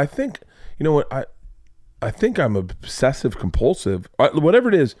I think, you know what, I think I'm obsessive compulsive. Whatever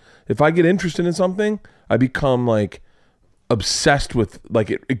it is, if I get interested in something, I become like obsessed with, like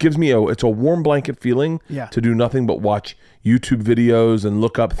it gives me it's a warm blanket feeling to do nothing but watch YouTube videos and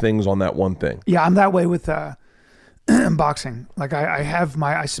look up things on that one thing. Yeah, I'm that way with boxing. Like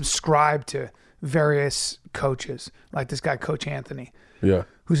I subscribe to various coaches, like this guy, Coach Anthony. Yeah.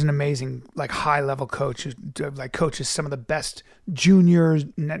 Who's an amazing, like high level coach who like coaches some of the best junior,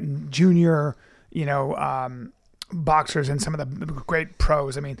 boxers and some of the great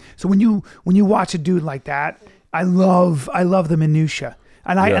pros. I mean, so when you watch a dude like that, I love the minutia.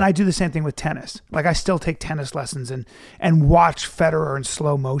 And I do the same thing with tennis. Like I still take tennis lessons and watch Federer in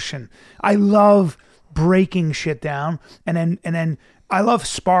slow motion. I love breaking shit down, and then I love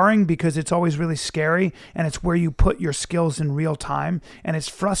sparring because it's always really scary, and it's where you put your skills in real time, and it's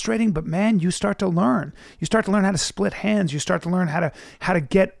frustrating, but man, you start to learn. You start to learn how to split hands. You start to learn how to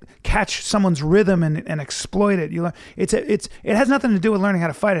catch someone's rhythm and exploit it. You learn it has nothing to do with learning how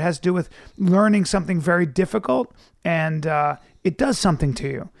to fight. It has to do with learning something very difficult, and it does something to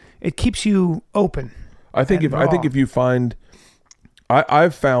you. It keeps you open. I think if you find,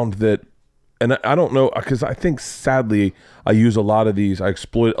 I've found that. And I don't know, because I think sadly I use a lot of these. I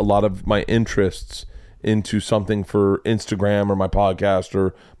exploit a lot of my interests into something for Instagram or my podcast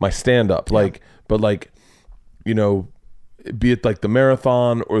or my stand-up. Yeah. But be it like the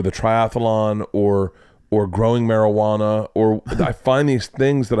marathon or the triathlon or growing marijuana, or I find these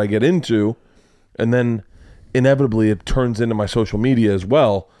things that I get into, and then inevitably it turns into my social media as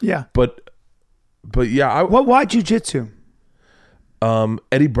well. Yeah. But yeah. Why jiu-jitsu?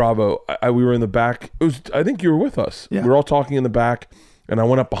 Eddie Bravo, we were in the back. I think you were with us. Yeah. We were all talking in the back, and I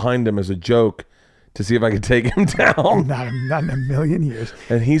went up behind him as a joke to see if I could take him down. Not in a million years.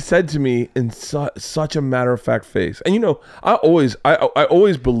 And he said to me in such a matter-of-fact face, and I always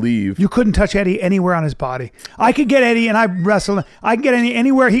believe You couldn't touch Eddie anywhere on his body. I could get Eddie and I wrestle. I can get Eddie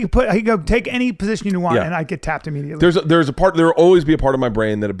anywhere he could go take any position you want, and I'd get tapped immediately. There will always be a part of my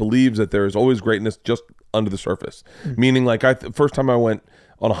brain that it believes that there is always greatness just under the surface. Meaning, like first time I went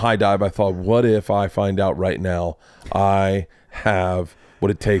on a high dive, I thought, what if I find out right now I have what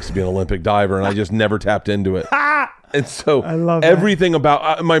it takes to be an Olympic diver, and I just never tapped into it. And so I love everything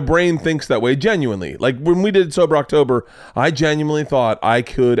about my brain thinks that way genuinely. Like when we did Sober October, I genuinely thought I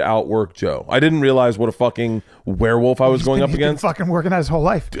could outwork Joe. I didn't realize what a fucking werewolf I was going up against. He's been fucking working out his whole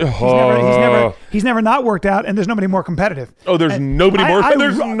life. Oh. He's never not worked out, and there's nobody more competitive. Oh, there's nobody more.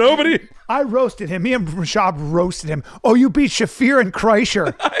 There's nobody. I roasted him. Me and Rashab roasted him. Oh, you beat Shafir and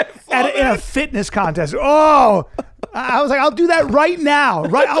Kreischer in a fitness contest. Oh, I was like, I'll do that right now.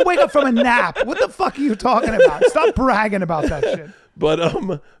 Right, I'll wake up from a nap. What the fuck are you talking about? Stop bragging about that shit.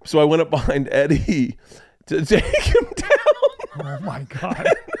 But so I went up behind Eddie to take him down. Oh my god.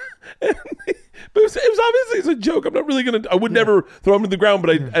 But it was obviously a joke. I'm not really gonna. I would never throw him to the ground,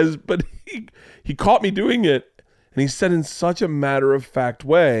 but he caught me doing it, and he said in such a matter-of-fact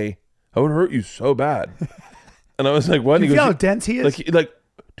way, "I would hurt you so bad." And I was like, "What?" You feel how dense he is? Like,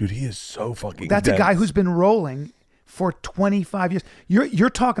 dude, he is so fucking. That's dense. a guy who's been rolling for 25 years. You're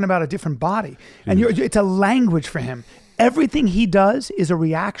talking about a different body, and it's a language for him. Everything he does is a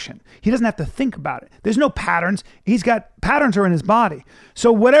reaction. He doesn't have to think about it. There's no patterns. He's got patterns are in his body.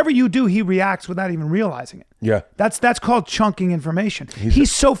 So whatever you do, he reacts without even realizing it. Yeah. That's called chunking information.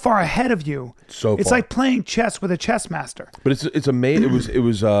 He's so far ahead of you. So it's far. like playing chess with a chess master. But it's amazing. It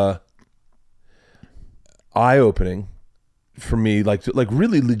was eye-opening for me, like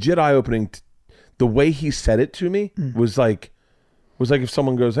really legit eye-opening. The way he said it to me was like if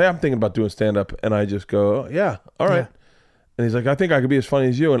someone goes, "Hey, I'm thinking about doing stand-up," and I just go, "Oh, yeah, all right." Yeah. And he's like, "I think I could be as funny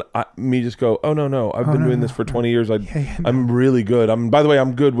as you," and me just go, "Oh no, I've been doing this for 20 years. I'm really good. By the way,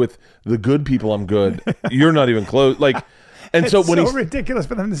 I'm good with the good people. I'm good. You're not even close." Like, and It's so when so ridiculous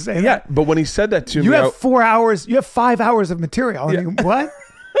for them to say that. Yeah, but when he said that to me, you have 4 hours. You have 5 hours of material. I mean, what?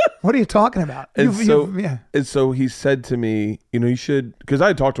 What are you talking about? And so he said to me, you should, because I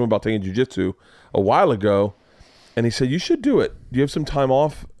had talked to him about taking jiu-jitsu a while ago, and he said, you should do it. Do you have some time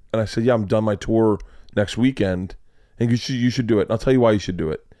off? And I said, yeah, I'm done my tour next weekend, and you should do it. And I'll tell you why you should do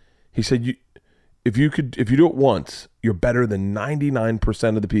it. He said, if you do it once, you're better than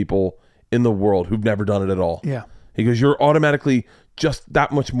 99% of the people in the world who've never done it at all. Yeah. He goes, you're automatically just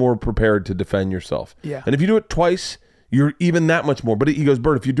that much more prepared to defend yourself. Yeah. And if you do it twice, you're even that much more. But he goes,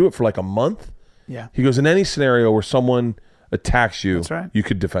 Bert, if you do it for like a month, yeah. He goes, in any scenario where someone attacks you, That's right. you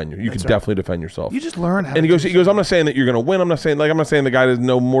could defend you. You could definitely defend yourself. You just learn how. And he goes, I'm not saying that you're going to win. I'm not saying the guy doesn't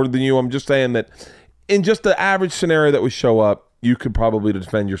know more than you. I'm just saying that in just the average scenario that would show up, you could probably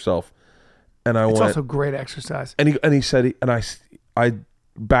defend yourself. And it's also great exercise. And he said, I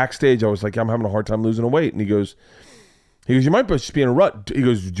backstage, I was like, I'm having a hard time losing a weight. And he goes, you might just be in a rut. He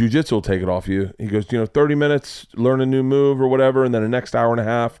goes, jiu-jitsu will take it off you. He goes, 30 minutes, learn a new move or whatever, and then the next hour and a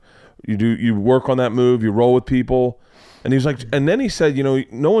half, you work on that move, you roll with people. And he was like, and then he said,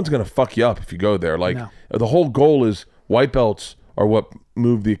 no one's going to fuck you up if you go there. Like, the whole goal is white belts are what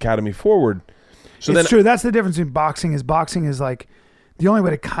move the academy forward. So it's true. That's the difference in boxing is like, the only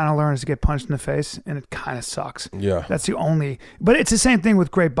way to kind of learn is to get punched in the face, and it kind of sucks. Yeah. That's the only, but it's the same thing with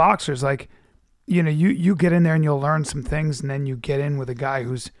great boxers. Like, you get in there and you'll learn some things, and then you get in with a guy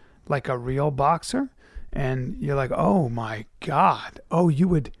who's like a real boxer, and you're like, oh my God. Oh, you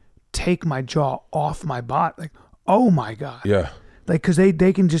would take my jaw off my body. Like, oh my God. Yeah. Like, cause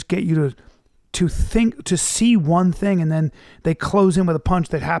they can just get you to think, to see one thing, and then they close in with a punch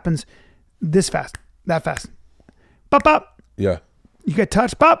that happens this fast, that fast. Pop, pop. Yeah. You get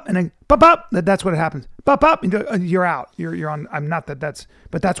touched, pop, and then pop, pop. That's what happens. Pop, pop. You're out. You're on. I'm not that.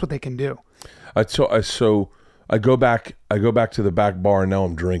 But that's what they can do. So I go back to the back bar, and now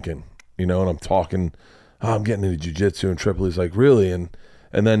I'm drinking, and I'm talking. Oh, I'm getting into jiu-jitsu, and Tripoli's like, really? And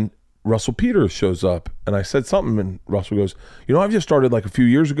then Russell Peters shows up, and I said something, and Russell goes, I've just started like a few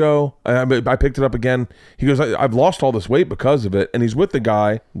years ago. I picked it up again. He goes, I've lost all this weight because of it. And he's with the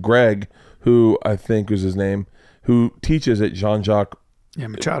guy, Greg, who I think is his name, who teaches at Jean-Jacques. Yeah,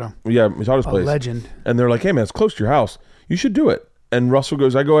 Machado. Yeah, Machado's place. A legend. And they're like, hey, man, it's close to your house. You should do it. And Russell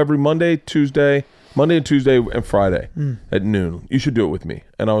goes, I go every Monday and Tuesday, and Friday at noon. You should do it with me.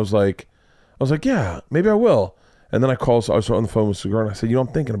 And I was like, yeah, maybe I will. And then I was on the phone with Cigar, and I said, I'm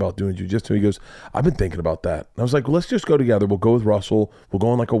thinking about doing jiu-jitsu. He goes, I've been thinking about that. And I was like, well, let's just go together. We'll go with Russell. We'll go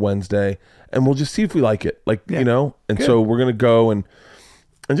on like a Wednesday, and we'll just see if we like it. Like, And good. So we're going to go and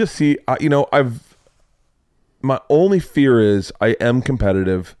just see, my only fear is I am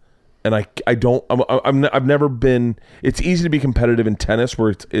competitive, and I've never been, it's easy to be competitive in tennis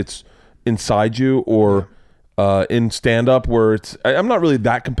where it's inside you, or in stand-up where I'm not really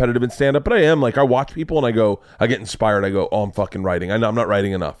that competitive in stand-up, but I am. Like, I watch people and I get inspired. I go, oh, I'm fucking writing. I know I'm not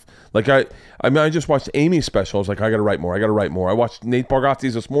writing enough. Like, I just watched Amy's special. I was like, I got to write more. I watched Nate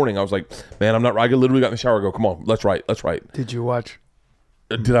Bargatze's this morning. I was like, man, I literally got in the shower and go, come on, let's write. Did you watch?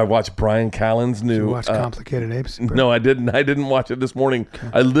 Did I watch Bryan Callen's new? Did you watch Complicated Apes? No, I didn't. I didn't watch it this morning. Okay.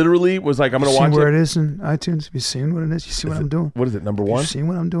 I literally was like, I'm going to watch it. Where it is in iTunes? Have you seen what it is? You see what I'm doing? What is it, number 1? You seen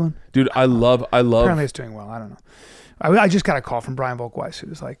what I'm doing? Dude, I love. Apparently it's doing well. I don't know. I just got a call from Brian Volkweiss, who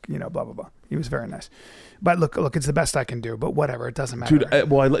was like, blah, blah, blah. He was very nice. But look, it's the best I can do, but whatever. It doesn't matter. Dude,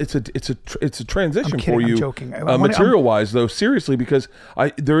 it's a transition for you. I'm joking. Material-wise, though, seriously, because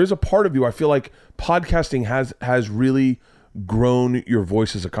there is a part of you, I feel like podcasting has really grown your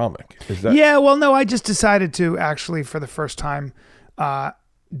voice as a comic. Is that? Yeah, well, no, I just decided to actually, for the first time,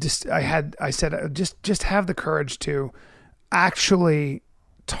 just have the courage to actually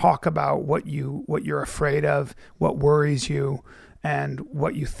talk about what you're afraid of, what worries you, and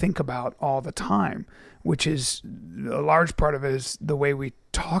what you think about all the time, which is a large part of it is the way we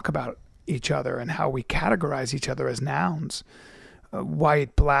talk about each other and how we categorize each other as nouns.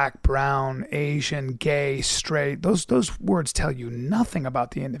 White, black, brown, Asian, gay, straight, those words tell you nothing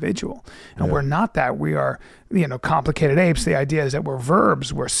about the individual. And we're not that. We are, complicated apes. The idea is that we're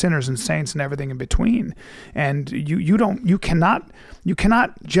verbs, we're sinners and saints and everything in between. And you cannot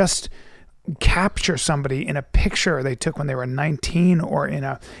just capture somebody in a picture they took when they were 19 or in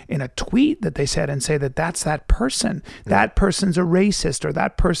a tweet that they said and say that's that person. That person's a racist, or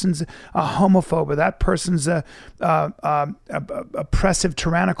that person's a homophobe, or that person's a oppressive,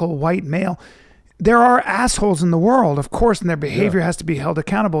 tyrannical white male. There are assholes in the world, of course, and their behavior has to be held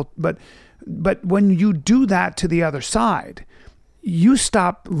accountable. But when you do that to the other side, you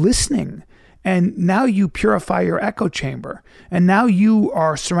stop listening. And now you purify your echo chamber. And now you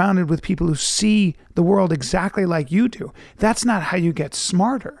are surrounded with people who see the world exactly like you do. That's not how you get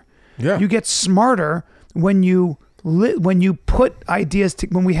smarter. Yeah. You get smarter when you put ideas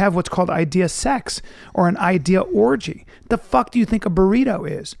when we have what's called idea sex or an idea orgy. The fuck do you think a burrito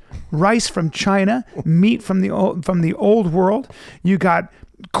is? Rice from China, meat from the old world. You got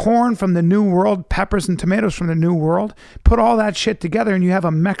corn from the New World, peppers and tomatoes from the New World. Put all that shit together and you have a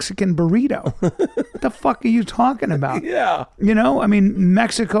Mexican burrito. What the fuck are you talking about? Yeah.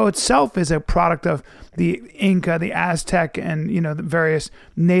 Mexico itself is a product of the Inca, the Aztec, and the various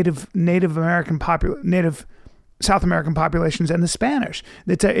Native South American populations and the Spanish.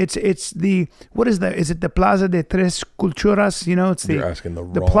 Is it the Plaza de Tres Culturas? It's You're asking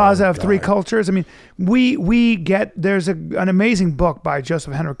the Plaza of Three Cultures. There's an amazing book by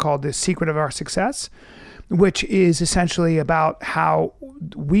Joseph Henry called The Secret of Our Success, which is essentially about how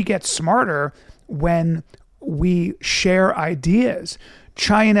we get smarter when we share ideas.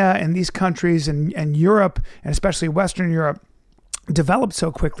 China and these countries and Europe, and especially Western Europe, developed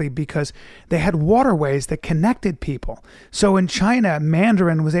so quickly because they had waterways that connected people. So in China,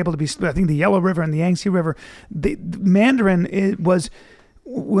 Mandarin was able to be, I think the Yellow River and the Yangtze River, the Mandarin was,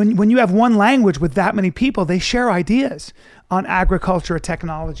 when you have one language with that many people, they share ideas on agriculture,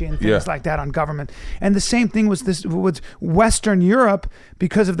 technology, and things like that, on government. And the same thing was Western Europe,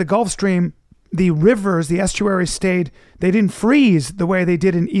 because of the Gulf Stream. The rivers, the estuaries they didn't freeze the way they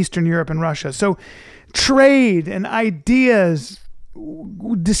did in Eastern Europe and Russia. So trade and ideas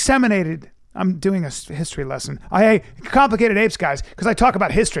disseminated. I'm doing a history lesson. Complicated apes, guys, because I talk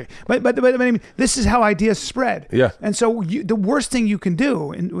about history. But this is how ideas spread. Yeah. And so the worst thing you can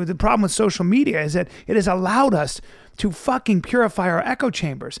do, and the problem with social media, is that it has allowed us to fucking purify our echo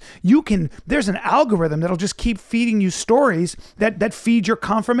chambers. There's an algorithm that'll just keep feeding you stories that feed your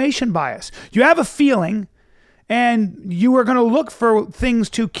confirmation bias. You have a feeling, and you are going to look for things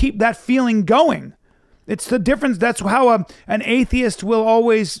to keep that feeling going. It's the difference. That's how an atheist will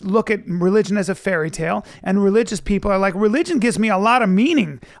always look at religion as a fairy tale, and religious people are like, religion gives me a lot of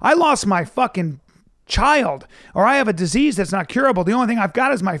meaning. I lost my fucking child, or I have a disease that's not curable. The only thing I've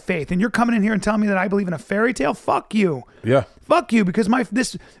got is my faith, and you're coming in here and telling me that I believe in a fairy tale? Fuck you. Yeah. Fuck you, because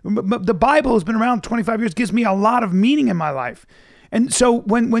the Bible has been around 25 years, gives me a lot of meaning in my life. And so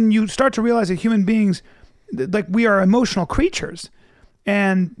when you start to realize that human beings, like, we are emotional creatures,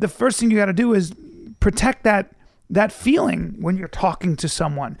 and the first thing you got to do is protect that feeling when you're talking to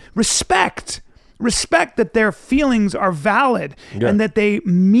someone. Respect Respect that their feelings are valid and that they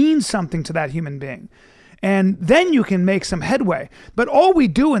mean something to that human being. And then you can make some headway. But all we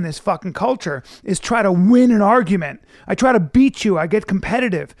do in this fucking culture is try to win an argument. I try to beat you. I get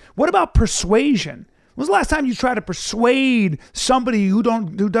competitive. What about persuasion? When was the last time you tried to persuade somebody who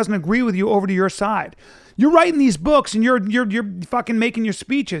doesn't agree with you over to your side? You're writing these books and you're fucking making your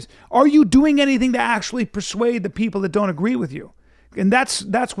speeches. Are you doing anything to actually persuade the people that don't agree with you? And that's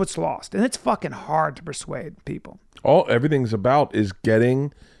what's lost. And it's fucking hard to persuade people. All everything's about is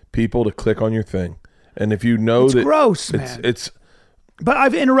getting people to click on your thing. And if you know it's that gross, man. It's But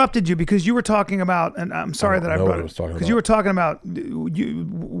I've interrupted you because you were talking about, and I'm sorry that I brought it, because you were talking about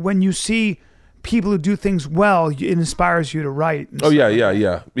when you see people who do things well, it inspires you to write. Oh yeah.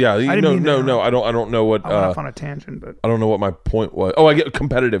 No. I don't know what. I went off on a tangent, but I don't know what my point was. Oh, I get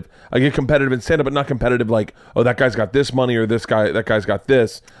competitive. I get competitive in stand-up, but not competitive like, oh, that guy's got this money or that guy's got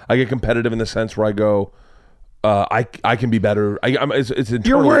this. I get competitive in the sense where I go, I can be better. It's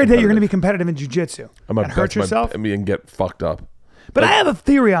you're worried that you're going to be competitive in jiu-jitsu and hurt yourself and get fucked up. But I have a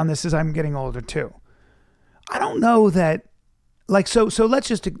theory on this as I'm getting older too. I don't know that. Like so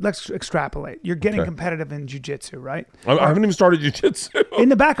let's extrapolate. You're getting competitive in jiu-jitsu, right? I haven't even started jiu-jitsu. In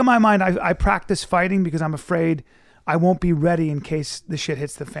the back of my mind, I practice fighting because I'm afraid I won't be ready in case the shit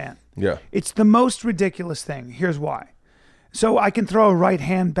hits the fan. Yeah. It's the most ridiculous thing. Here's why. So I can throw a right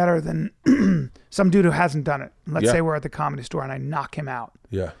hand better than some dude who hasn't done it. Let's say we're at the Comedy Store and I knock him out.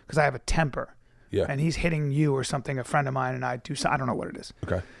 Yeah. Because I have a temper. Yeah. And he's hitting you or something, a friend of mine, and I don't know what it is.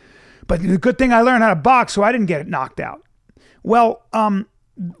 Okay. But the good thing I learned how to box, so I didn't get it knocked out. Well,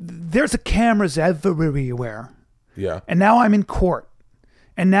 there's cameras everywhere. Yeah. And now I'm in court.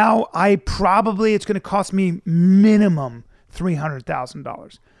 And now it's going to cost me minimum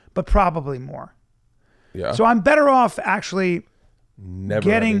 $300,000, but probably more. Yeah. So I'm better off actually Never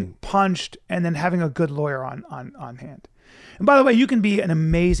getting punched and then having a good lawyer on hand. And by the way, you can be an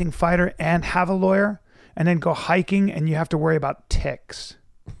amazing fighter and have a lawyer and then go hiking and you have to worry about ticks.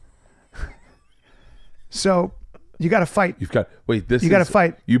 So you got to fight. You got to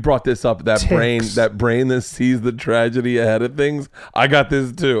fight. You brought this up. That ticks. brain that sees the tragedy ahead of things. I got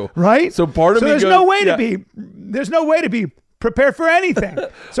this too. Right? So part of me there's goes, no way to be prepared for anything.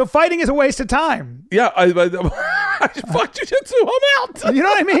 So fighting is a waste of time. Yeah, I fuck jiu-jitsu. I'm out. You know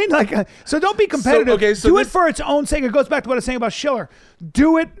what I mean? Like, so don't be competitive. Do it for its own sake. It goes back to what I was saying about Schiller.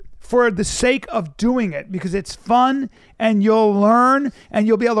 Do it for the sake of doing it because it's fun and you'll learn and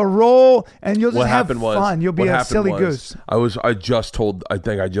you'll be able to roll and you'll just have fun. You'll be a silly goose. I just told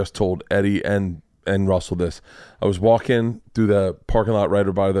Eddie and Russell this. I was walking through the parking lot right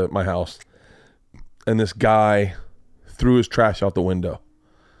by my house and this guy threw his trash out the window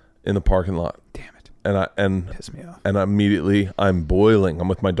in the parking lot. Damn it. And piss me off. And immediately I'm boiling. I'm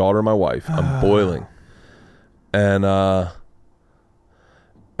with my daughter and my wife. I'm boiling. And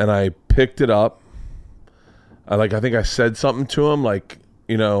I picked it up. I think I said something to him, I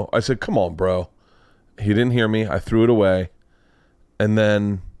said, "Come on, bro." He didn't hear me. I threw it away. And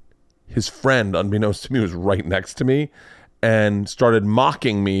then his friend, unbeknownst to me, was right next to me and started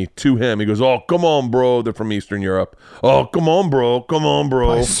mocking me to him. He goes, "Oh, come on, bro." They're from Eastern Europe. "Oh, come on, bro. Come on,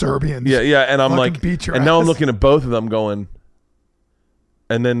 bro." By Serbians. Yeah. And I'm like, beat your and ass. now I'm looking at both of them going,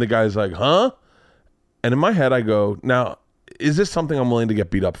 and then the guy's like, "Huh?" And in my head, I go, now, is this something I'm willing to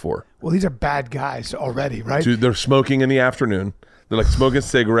get beat up for? Well, these are bad guys already, right? Dude, they're smoking in the afternoon. They're like smoking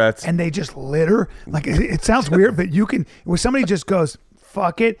cigarettes. And they just litter. Like, it sounds weird, but when somebody just goes,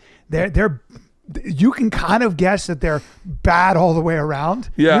 fuck it, you can kind of guess that they're bad all the way around.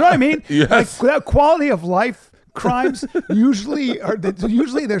 Yeah. You know what I mean? Yes. Like, that quality of life crimes usually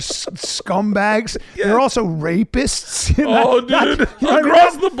they're scumbags. Yeah. They're also rapists. Dude,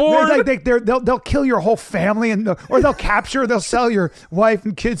 across the board. They'll kill your whole family or they'll sell your wife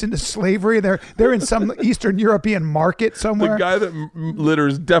and kids into slavery. They're in some Eastern European market somewhere. The guy that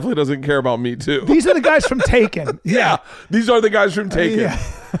litters definitely doesn't care about me too. These are the guys from Taken. Yeah, these are the guys from Taken. Yeah.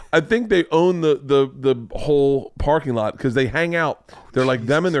 I think they own the whole parking lot because they hang out. They're like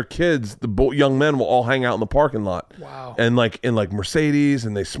them and their kids. The young men will all hang out in the parking lot. Wow. And in Mercedes,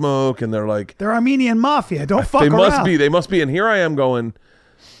 and they smoke, and they're Armenian mafia. Don't fuck around. They must be. And here I am going,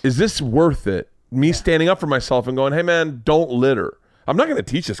 is this worth it? Me standing up for myself and going, hey man, don't litter. I'm not going to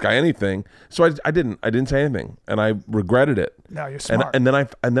teach this guy anything. So I didn't say anything, and I regretted it. No, you're smart. And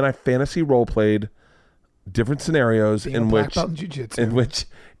then I fantasy role played different scenarios in which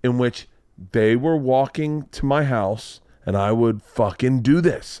they were walking to my house and I would fucking do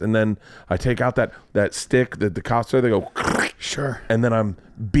this. And then I take out that stick that the cops are, they go, sure. And then I'm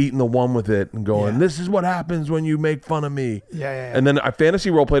beating the one with it and going, this is what happens when you make fun of me. Yeah. And then I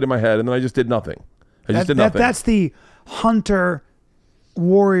fantasy role played in my head and then I just did nothing. I just did nothing. That's the hunter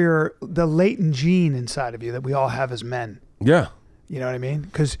warrior, the latent gene inside of you that we all have as men. Yeah. You know what I mean?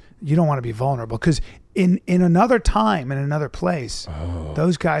 Because you don't want to be vulnerable. Because in another time, in another place,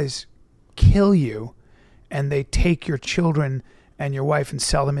 those guys kill you and they take your children and your wife and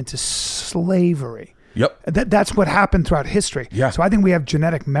sell them into slavery. Yep. That's what happened throughout history. Yeah. So I think we have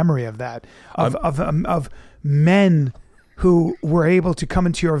genetic memory of that, of men who were able to come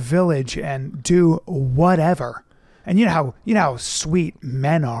into your village and do whatever. And you know how sweet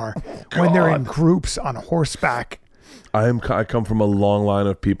men are when they're in groups on horseback. I come from a long line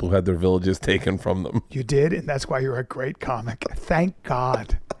of people who had their villages taken from them. You did, and that's why you're a great comic. Thank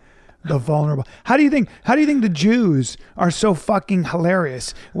God. The vulnerable. How do you think the Jews are so fucking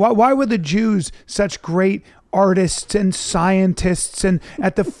hilarious? Why were the Jews such great artists and scientists and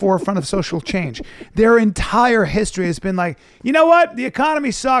at the forefront of social change? Their entire history has been like, you know what? The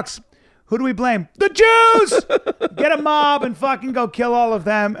economy sucks. Who do we blame? The Jews! Get a mob and fucking go kill all of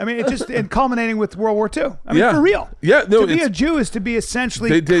them. I mean, it's just and culminating with World War II. I mean, for real. Yeah, no, to be a Jew is to be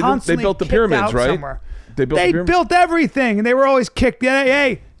essentially constantly they built the kicked pyramids, out right? somewhere. They built everything, and they were always kicked.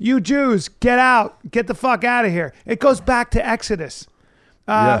 Hey, you Jews, get out. Get the fuck out of here. It goes back to Exodus.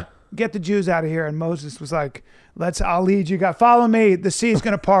 Get the Jews out of here. And Moses was like, I'll lead you guys. Follow me. The sea's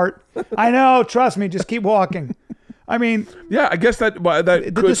going to part. I know. Trust me. Just keep walking. I mean, yeah, I guess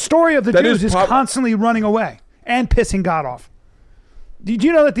the story of the Jews is constantly running away and pissing God off. Did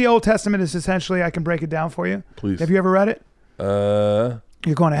you know that the Old Testament is essentially, I can break it down for you? Please. Have you ever read it?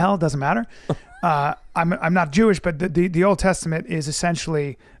 You're going to hell. It doesn't matter. I'm not Jewish, but the Old Testament is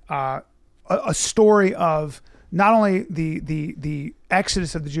essentially a story of not only the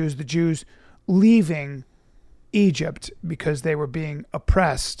exodus of the Jews leaving Egypt because they were being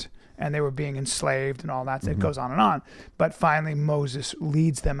oppressed and they were being enslaved and all that. It goes on and on. But finally, Moses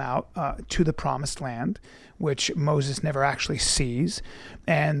leads them out to the promised land, which Moses never actually sees.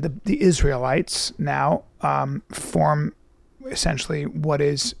 And the Israelites now form essentially what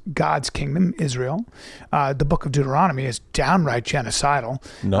is God's kingdom, Israel. The book of Deuteronomy is downright genocidal.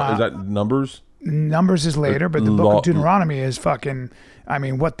 No, is that Numbers? Numbers is later, but the book of Deuteronomy is fucking, I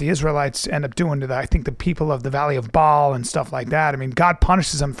mean, what the Israelites end up doing to the people of the Valley of Baal and stuff like that. I mean, God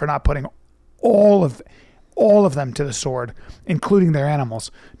punishes them for not putting all of them to the sword, including their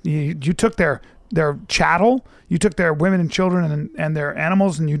animals. You took their chattel, you took their women and children and their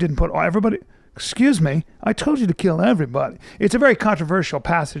animals, and you didn't put everybody. Excuse me, I told you to kill everybody. It's a very controversial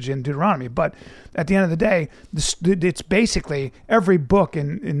passage in Deuteronomy, but at the end of the day, it's basically every book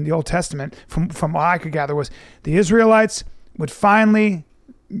in the Old Testament, from what I could gather, was the Israelites would finally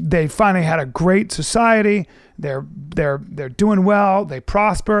had a great society. They're doing well. They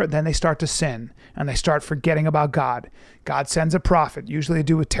prosper. Then they start to sin and they start forgetting about God. God sends a prophet, usually a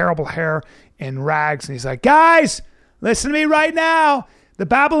dude with terrible hair in rags, and he's like, guys, listen to me right now. The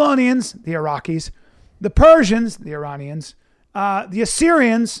Babylonians, the Iraqis, the Persians, the Iranians, the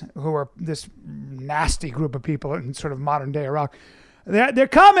Assyrians, who are this nasty group of people in sort of modern day Iraq, they're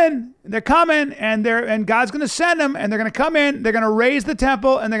coming, and God's going to send them, and they're going to come in, they're going to raise the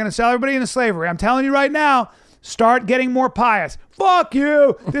temple, and they're going to sell everybody into slavery. I'm telling you right now, start getting more pious. Fuck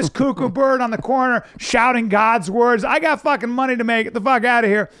you, this cuckoo bird on the corner shouting God's words. I got fucking money to make. Get the fuck out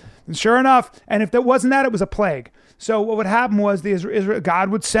of here. And sure enough, and if that wasn't that, it was a plague. So what would happen was God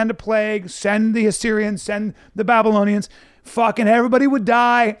would send a plague, send the Assyrians, send the Babylonians. Fucking everybody would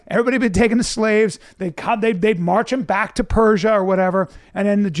die. Everybody would be taken as slaves. They'd march them back to Persia or whatever. And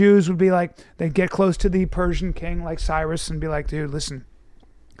then the Jews would be like, they'd get close to the Persian king like Cyrus and be like, dude, listen,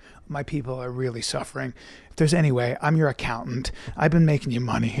 my people are really suffering. If there's any way, I'm your accountant. I've been making you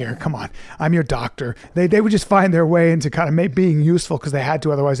money here. Come on. I'm your doctor. They would just find their way into kind of being useful because they had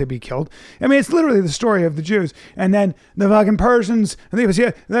to, otherwise they'd be killed. I mean, it's literally the story of the Jews. And then the fucking Persians, they would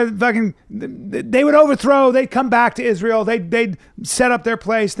overthrow. They'd come back to Israel. They'd set up their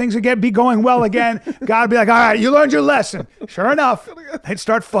place. Things would be going well again. God would be like, all right, you learned your lesson. Sure enough, they'd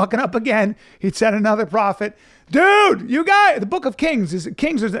start fucking up again. He'd send another prophet. Dude, you guys, the book of Kings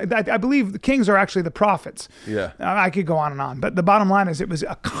I believe the kings are actually the prophets. Yeah. I could go on and on, but the bottom line is it was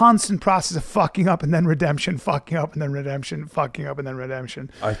a constant process of fucking up and then redemption, fucking up and then redemption, fucking up and then redemption.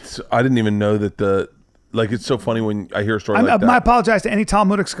 I didn't even know that it's so funny when I hear a story like that. I apologize to any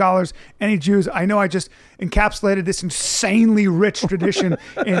Talmudic scholars, any Jews. I know I just encapsulated this insanely rich tradition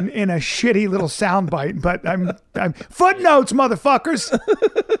in a shitty little soundbite, but I'm footnotes, motherfuckers.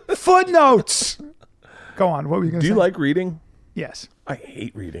 Footnotes. Go on. What were you going to say? Do you like reading? Yes. I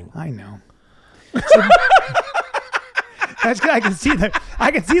hate reading. I know. That's good. I can see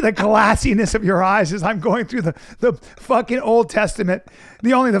the glassiness of your eyes as I'm going through the fucking Old Testament,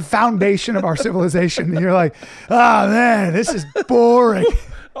 the foundation of our civilization. And you're like, oh man, this is boring.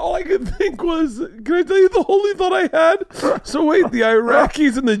 All I could think was, can I tell you the only thought I had? So wait, the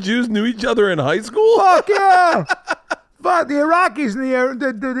Iraqis and the Jews knew each other in high school? Fuck yeah. But the Iraqis and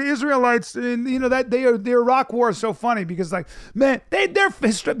the Israelites, and the Iraq War is so funny because, like, man, the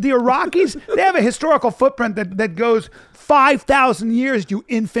Iraqis, they have a historical footprint that goes 5,000 years. You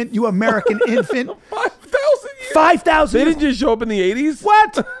infant, you American infant. 5,000 years. 5,000. They didn't just show up in the 80s.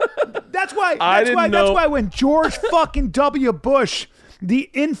 What? That's why. That's why when George fucking W. Bush,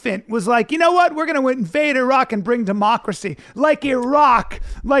 the infant, was like, you know what? We're going to invade Iraq and bring democracy. Like Iraq,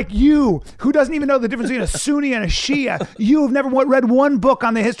 like you, who doesn't even know the difference between a Sunni and a Shia. You have never read one book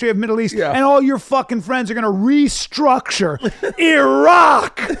on the history of Middle East, and all your fucking friends are going to restructure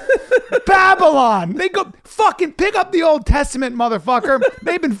Iraq, Babylon. They go fucking pick up the Old Testament, motherfucker.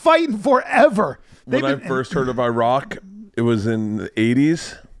 They've been fighting forever. When I first heard of Iraq, it was in the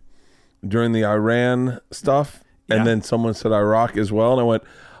 80s during the Iran stuff. And then someone said Iraq as well, and I went,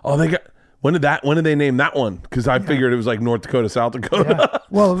 "Oh, they got when did they name that one?" Because I figured it was like North Dakota, South Dakota. Yeah.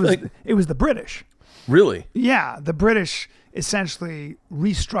 Well, it was the British. Really? Yeah, the British essentially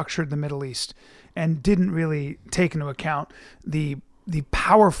restructured the Middle East and didn't really take into account the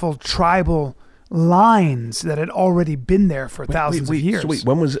powerful tribal lines that had already been there for thousands of years. So wait,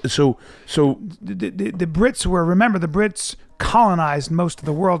 when was so? The Brits were, remember, the Brits colonized most of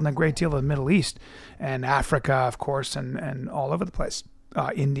the world and a great deal of the Middle East and Africa, of course, and all over the place.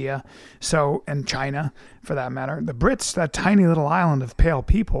 India, and China, for that matter. The Brits, that tiny little island of pale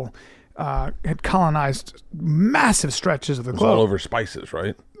people, had colonized massive stretches of the globe. It was all over spices,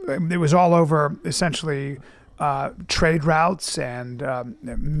 right? It was all over, essentially, trade routes and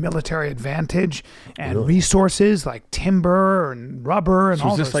military advantage and resources like timber and rubber and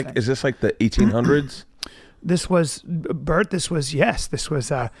all those things. Is this like the 1800s? This was, Bert, this was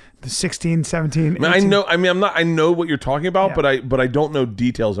the 16, 17, 18. I know what you're talking about, but I don't know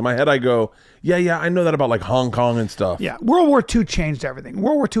details. In my head, I go, yeah, I know that about like Hong Kong and stuff. Yeah, World War II changed everything.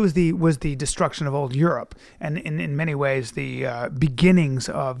 World War II was the destruction of old Europe, and in many ways the beginnings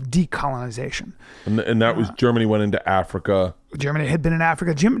of decolonization. And that was Germany went into Africa. Germany had been in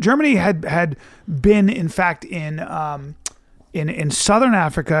Africa. Germany had been, in fact, in southern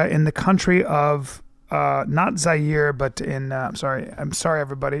Africa, in the country of not Zaire, but in I'm sorry,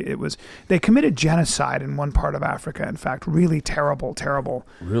 everybody. They committed genocide in one part of Africa. In fact, really terrible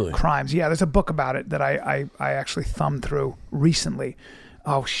crimes. Yeah, there's a book about it that I actually thumbed through recently.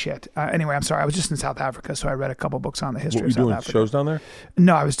 Oh shit. Anyway, I'm sorry. I was just in South Africa, so I read a couple books on the history of South Africa. What were you doing? Shows down there?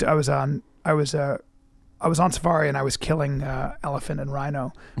 No, I was on safari and I was killing elephant and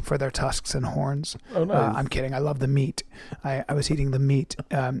rhino for their tusks and horns. Oh, nice. I'm kidding. I love the meat. I was eating the meat.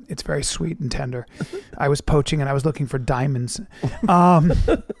 It's very sweet and tender. I was poaching and I was looking for diamonds. Yeah,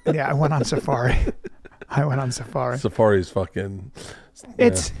 I went on safari. Safari's fucking...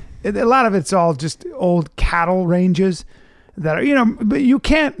 A lot of it's all just old cattle ranges that are, but you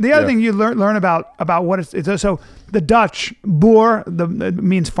can't, the other thing you learn about what it's so the Dutch, boer, it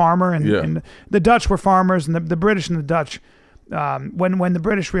means farmer, and the Dutch were farmers, and the British and the Dutch, when the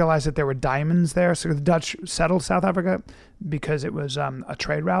British realized that there were diamonds there, so the Dutch settled South Africa because it was a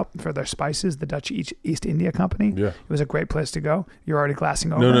trade route for their spices, the Dutch East India Company. Yeah. It was a great place to go. You're already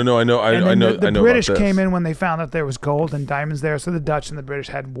glassing over. No, I know. The British came in when they found that there was gold and diamonds there, so the Dutch and the British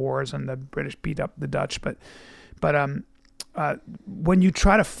had wars, and the British beat up the Dutch, but when you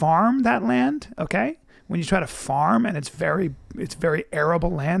try to farm that land, okay? When you try to farm, and it's very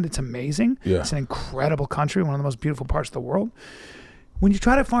arable land, it's amazing. Yeah. It's an incredible country, one of the most beautiful parts of the world. When you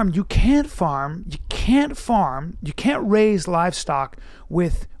try to farm, you can't raise livestock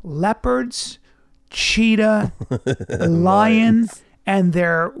with leopards, cheetah, lions, and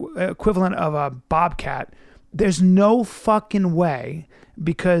their equivalent of a bobcat. There's no fucking way,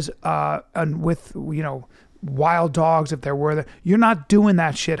 because and with wild dogs, if there were there, you're not doing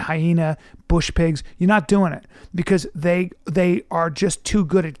that shit. Hyena, bush pigs, you're not doing it because they are just too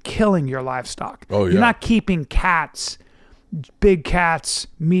good at killing your livestock. Oh yeah. You're not keeping cats, big cats,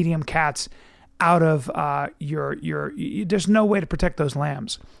 medium cats out of your there's no way to protect those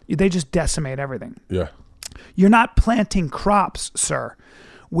lambs. They just decimate everything. Yeah. You're not planting crops, sir,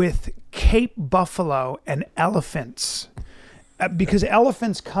 with Cape buffalo and elephants, because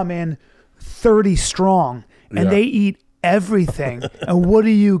elephants come in 30 strong and they eat everything. And what are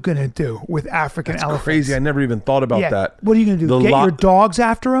you going to do with African elephants? Crazy. I never even thought about that. What are you going to do? Get your dogs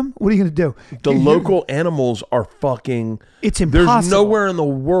after them? What are you going to do? The local animals are fucking... It's impossible. There's nowhere in the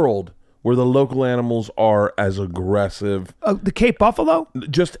world where the local animals are as aggressive. The Cape buffalo?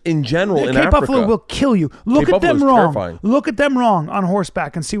 Just in general, in Cape Africa. buffalo will kill you. Look Cape at them buffalo's wrong. terrifying. Look at them wrong on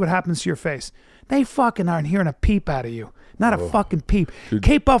horseback and see what happens to your face. They fucking aren't hearing a peep out of you. Not a fucking peep. Dude.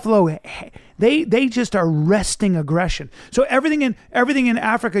 Cape buffalo, they just are resting aggression. So everything in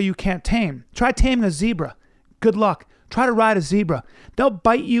Africa you can't tame. Try taming a zebra. Good luck. Try to ride a zebra. They'll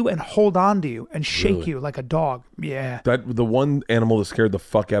bite you and hold on to you and shake you like a dog. Yeah. The one animal that scared the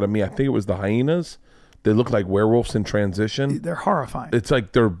fuck out of me, I think it was the hyenas. They look like werewolves in transition. They're horrifying. It's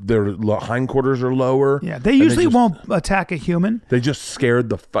like their hindquarters are lower. Yeah, they usually won't attack a human. They just scared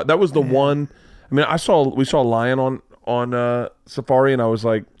the fuck. That was the one. I mean, we saw a lion on safari, and I was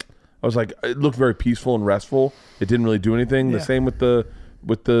like, it looked very peaceful and restful. It didn't really do anything. Yeah. The same with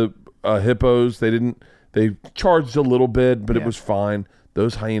the hippos. They charged a little bit, but it was fine.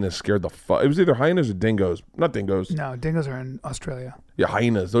 Those hyenas scared the fuck. It was either hyenas or dingoes. Not dingoes. No, dingoes are in Australia. Yeah,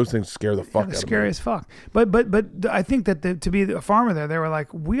 hyenas. Those things scare the fuck out of me. Scary as fuck. But I think that to be a farmer there, they were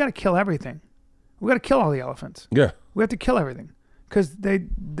like, we got to kill everything. We got to kill all the elephants. Yeah. We have to kill everything because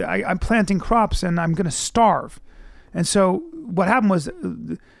I'm planting crops and I'm going to starve. And so what happened was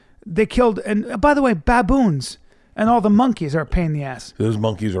they killed, and by the way, baboons and all the monkeys are a pain in the ass. Those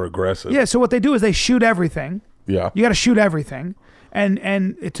monkeys are aggressive. Yeah, so what they do is they shoot everything. Yeah. You got to shoot everything.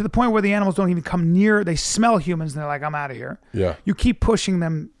 And to the point where the animals don't even come near. They smell humans and they're like, I'm out of here. Yeah. You keep pushing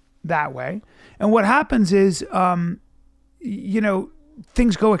them that way. And what happens is,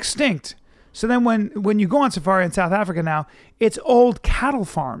 things go extinct. So then when you go on safari in South Africa now, it's old cattle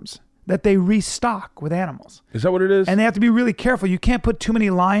farms that they restock with animals. Is that what it is? And they have to be really careful. You can't put too many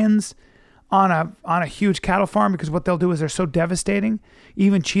lions on a huge cattle farm because what they'll do is they're so devastating.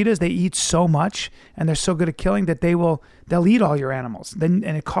 Even cheetahs, they eat so much and they're so good at killing that they'll eat all your animals. And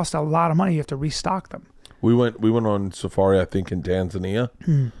it costs a lot of money. You have to restock them. We went on safari, I think, in Tanzania,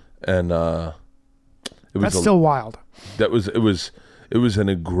 and it was still wild. It was a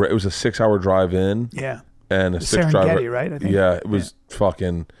 6-hour drive in. Yeah. And a The 6 drive. Serengeti, right? I think. Yeah, it was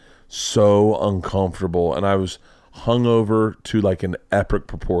fucking so uncomfortable, and I was hungover to like an epic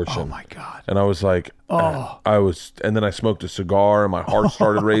proportion. Oh my god! And I was like, and then I smoked a cigar, and my heart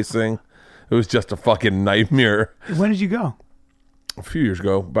started racing. It was just a fucking nightmare. When did you go? A few years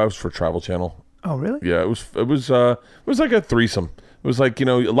ago, but I was for Travel Channel. Oh really? Yeah, it was like a threesome. It was like, a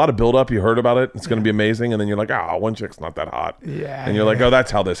lot of build up. You heard about it. It's going to be amazing. And then you're like, one chick's not that hot. Yeah. And you're like, oh,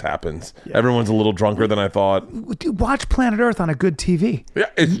 that's how this happens. Yeah. Everyone's a little drunker than I thought. Dude, watch Planet Earth on a good TV. Yeah,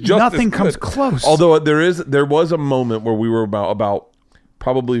 it's just nothing comes close. Although there was a moment where we were about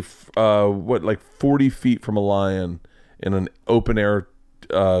probably 40 feet from a lion in an open air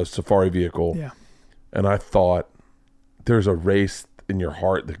safari vehicle. Yeah. And I thought, there's a race in your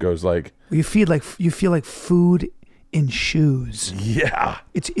heart that goes like, you feel like food in shoes. Yeah.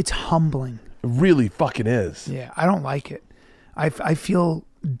 It's humbling. It really fucking is. Yeah, I don't like it. I feel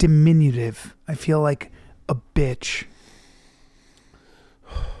diminutive. I feel like a bitch.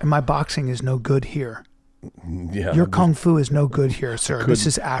 And my boxing is no good here. Yeah. Your kung fu is no good here, sir. This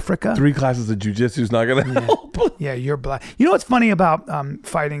is Africa. 3 classes of jujitsu is not going to help. Yeah, you're black. You know what's funny about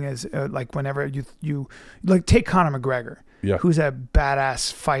fighting is like whenever you like take Conor McGregor, who's a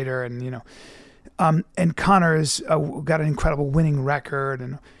badass fighter, and and Conor has got an incredible winning record.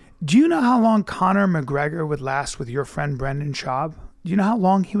 And do you know how long Conor McGregor would last with your friend Brendan Schaub? Do you know how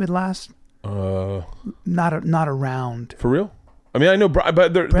long he would last? Not a round. For real? I mean, I know, but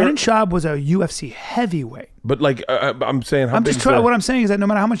Brendan Schaub was a UFC heavyweight. But like, I'm saying, what I'm saying is that no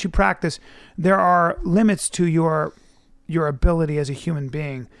matter how much you practice, there are limits to your ability as a human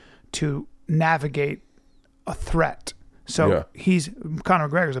being to navigate a threat. So Conor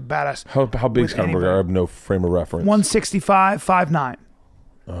McGregor's a badass. How big is Conor McGregor? I have no frame of reference. 165, 5'9".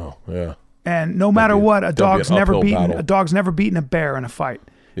 Oh yeah. And no matter what, a dog's never beaten a bear in a fight.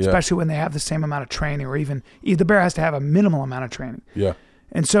 Yeah. Especially when they have the same amount of training, or even the bear has to have a minimal amount of training. Yeah.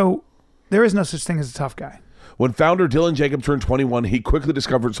 And so there is no such thing as a tough guy. When founder Dylan Jacobs turned 21, he quickly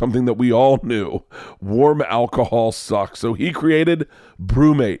discovered something that we all knew. Warm alcohol sucks. So he created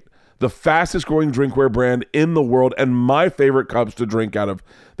Brewmate, the fastest growing drinkware brand in the world and my favorite cups to drink out of.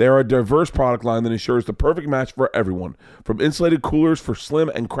 They are a diverse product line that ensures the perfect match for everyone. From insulated coolers for slim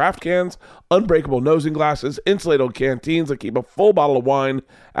and craft cans, unbreakable nosing glasses, insulated canteens that keep a full bottle of wine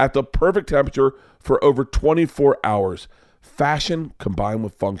at the perfect temperature for over 24 hours. Fashion combined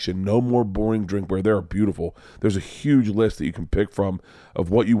with function. No more boring drinkware. They're beautiful. There's a huge list that you can pick from of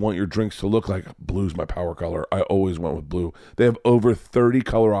what you want your drinks to look like. Blue's my power color. I always went with blue. They have over 30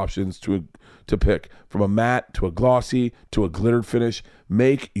 color options to to pick. From a matte to a glossy to a glittered finish,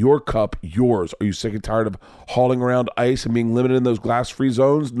 make your cup yours. Are you sick and tired of hauling around ice and being limited in those glass-free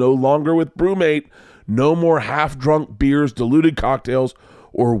zones? No longer with BrewMate. No more half-drunk beers, diluted cocktails,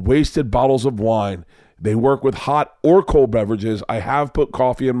 or wasted bottles of wine. They work with hot or cold beverages. I have put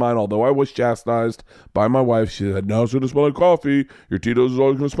coffee in mine, although I was chastised by my wife. She said, now it's going to smell like coffee. Your Tito's is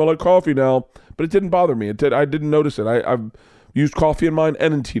always going to smell like coffee now. But it didn't bother me. I didn't notice it. I've used coffee in mine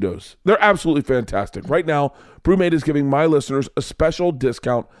and in Tito's. They're absolutely fantastic. Right now, BrewMate is giving my listeners a special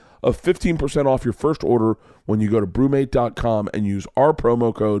discount of 15% off your first order when you go to brewmate.com and use our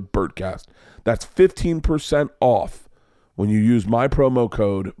promo code BERTCAST. That's 15% off when you use my promo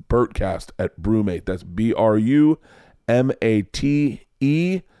code BERTCAST at BrewMate. That's BRUMATE.com.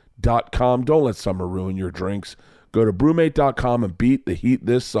 Don't let summer ruin your drinks. Go to brewmate.com and beat the heat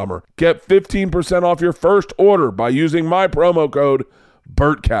this summer. Get 15% off your first order by using my promo code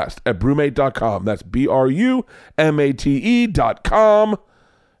BERTCAST at brewmate.com. That's BRUMATE.com.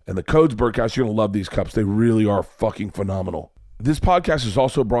 And the code's BERTCAST. You're going to love these cups. They really are fucking phenomenal. This podcast is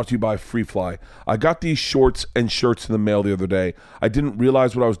also brought to you by FreeFly. I got these shorts and shirts in the mail the other day. I didn't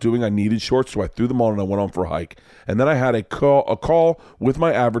realize what I was doing. I needed shorts, so I threw them on and I went on for a hike. And then I had a call with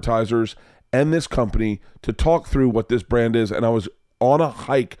my advertisers and this company to talk through what this brand is. And I was on a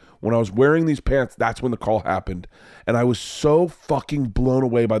hike when I was wearing these pants. That's when the call happened. And I was so fucking blown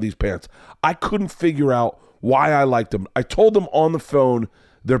away by these pants. I couldn't figure out why I liked them. I told them on the phone,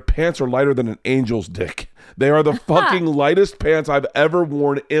 their pants are lighter than an angel's dick. They are the fucking lightest pants I've ever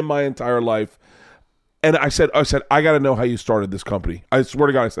worn in my entire life. And I said, I got to know how you started this company. I swear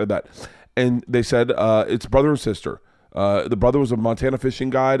to God, I said that. And they said, it's brother and sister. The brother was a Montana fishing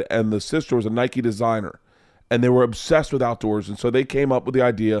guide and the sister was a Nike designer. And they were obsessed with outdoors. And so they came up with the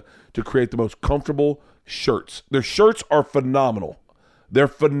idea to create the most comfortable shirts. Their shirts are phenomenal. They're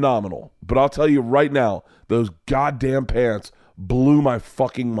phenomenal. But I'll tell you right now, those goddamn pants blew my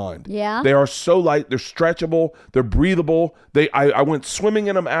fucking mind. Yeah. They are so light. They're stretchable. They're breathable. I went swimming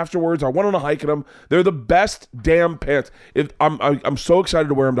in them afterwards. I went on a hike in them. They're the best damn pants. I'm so excited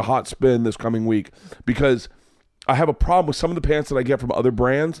to wear them to Hot Spin this coming week because I have a problem with some of the pants that I get from other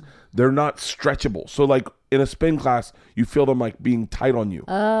brands. They're not stretchable. So like in a spin class, you feel them like being tight on you.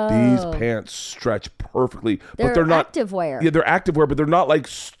 Oh. These pants stretch perfectly, but they're not active wear. Yeah, they're active wear, but they're not like,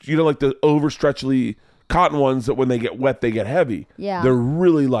 like the overstretchily cotton ones that when they get wet, they get heavy. Yeah. They're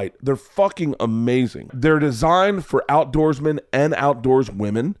really light. They're fucking amazing. They're designed for outdoorsmen and outdoors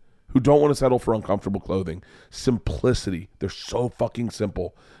women who don't want to settle for uncomfortable clothing. Simplicity. They're so fucking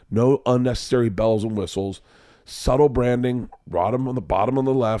simple. No unnecessary bells and whistles. Subtle branding, bottom on the bottom on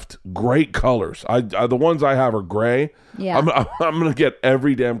the left. Great colors. The ones I have are gray. Yeah. I'm gonna get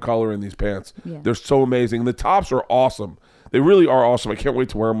every damn color in these pants. Yeah. They're so amazing. The tops are awesome. They really are awesome. I can't wait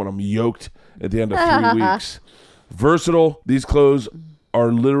to wear them when I'm yoked at the end of 3 weeks. Versatile. These clothes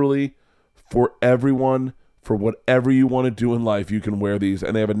are literally for everyone, for whatever you want to do in life. You can wear these,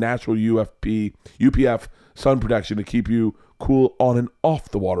 and they have a natural UPF sun protection to keep you cool on and off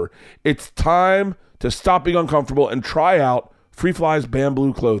the water. It's time to stop being uncomfortable and try out FreeFly's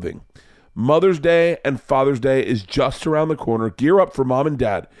Bamboo clothing. Mother's Day and Father's Day is just around the corner. Gear up for mom and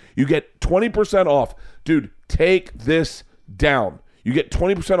dad. You get 20% off. Dude, take this down. You get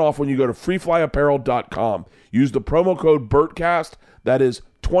 20% off when you go to freeflyapparel.com. Use the promo code BERTCAST. That is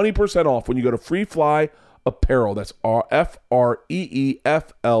 20% off when you go to Freefly Apparel. That's FREEFLY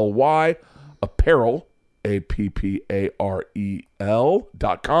Apparel,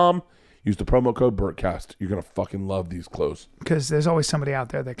 APPAREL.com. Use the promo code BERTCAST. You're going to fucking love these clothes. Because there's always somebody out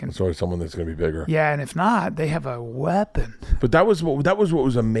there that can. There's always someone that's going to be bigger. Yeah, and if not, they have a weapon. But that was what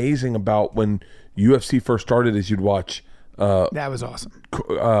was amazing about when UFC first started is you'd watch that was awesome.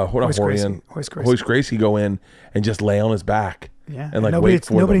 Hoist Gracie go in and just lay on his back. Yeah. And like nobody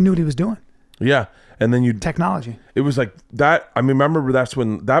knew what he was doing. Yeah. And then technology. It was like that. I mean, remember that's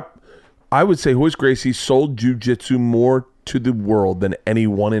when I would say Hoist Gracie sold jiu-jitsu more to the world than any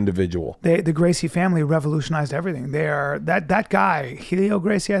one individual. The Gracie family revolutionized everything. They are that guy, Helio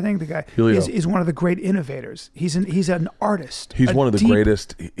Gracie, I think the guy is one of the great innovators. He's an artist. He's one of the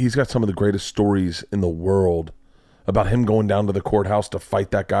greatest. He's got some of the greatest stories in the world about him going down to the courthouse to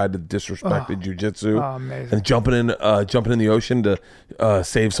fight that guy that disrespected jiu-jitsu. Oh, amazing. And jumping in the ocean to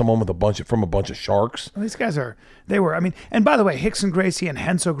save someone from a bunch of sharks. Well, these guys and by the way, Rickson Gracie and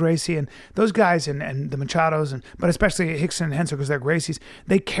Renzo Gracie and those guys and the Machados, but especially Rickson and Renzo because they're Gracies,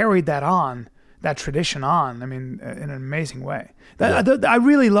 they carried that tradition on, I mean, in an amazing way. I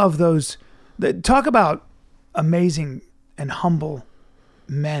really love those. Talk about amazing and humble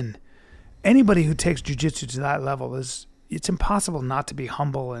men. Anybody who takes jiu-jitsu to that level it's impossible not to be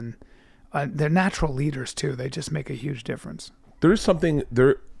humble and they're natural leaders too. They just make a huge difference. There is something,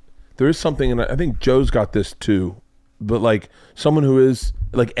 and I think Joe's got this too, but like someone who is,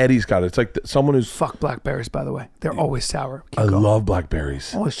 like Eddie's got it. It's like someone who's... Fuck blackberries, by the way. They're always sour. I love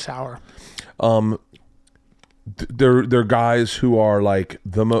blackberries. Always sour. They're guys who are like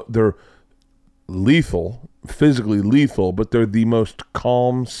they're lethal, physically lethal, but they're the most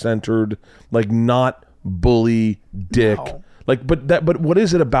calm, centered, like not bully dick. No. Like, but what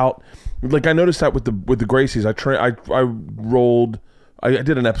is it about? Like, I noticed that with the Gracies. I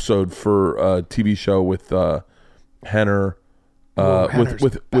did an episode for a TV show with Henner,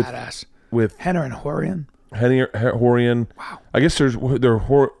 badass. with Henner and Horian. Horian. Wow. I guess they're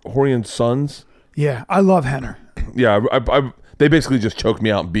Horian's sons. Yeah, I love Henner. Yeah, they basically just choked me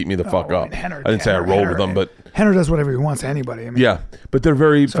out and beat me the fuck up. I didn't say I rolled with them, but Henner does whatever he wants to anybody. I mean, yeah, but they're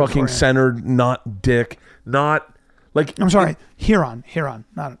very fucking centered, not dick, not like. I'm sorry, Huron,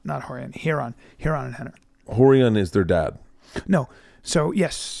 not Horian. Huron and Henner. Horian is their dad. No, so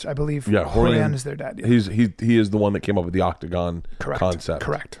yes, I believe. Yeah, Horian is their dad. Yeah. He is the one that came up with the octagon concept.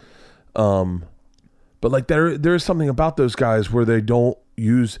 Correct. But like there is something about those guys where they don't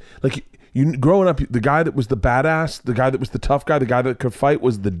use like. You growing up, the guy that was the badass, the guy that was the tough guy, the guy that could fight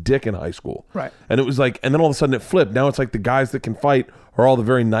was the dick in high school. Right. And it was like, and then all of a sudden it flipped. Now it's like the guys that can fight are all the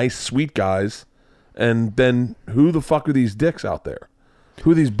very nice, sweet guys. And then who the fuck are these dicks out there?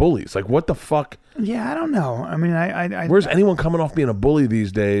 Who are these bullies? Like, what the fuck? Yeah, I don't know. I mean, where's anyone coming off being a bully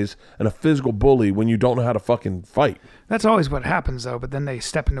these days and a physical bully when you don't know how to fucking fight? That's always what happens, though. But then they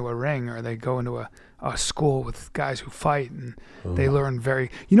step into a ring or they go into a school with guys who fight and they learn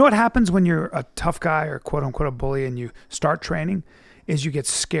You know what happens when you're a tough guy or quote unquote a bully and you start training is you get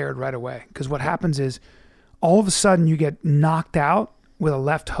scared right away. Because what happens is all of a sudden you get knocked out with a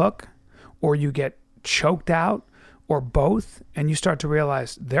left hook or you get choked out or both. And you start to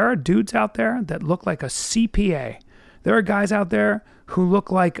realize there are dudes out there that look like a CPA. There are guys out there who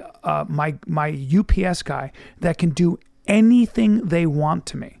look like my UPS guy that can do anything they want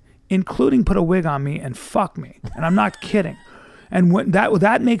to me, including put a wig on me and fuck me. And I'm not kidding. And when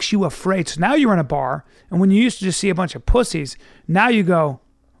that makes you afraid. So now you're in a bar, and when you used to just see a bunch of pussies, now you go,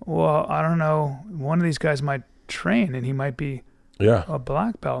 well, I don't know, one of these guys might train, and he might be a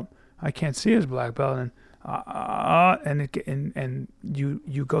black belt. I can't see his black belt, and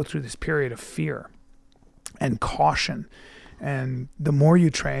you go through this period of fear and caution. And the more you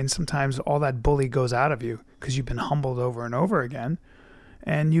train, sometimes all that bully goes out of you because you've been humbled over and over again.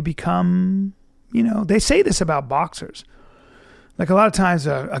 And you become, they say this about boxers. Like a lot of times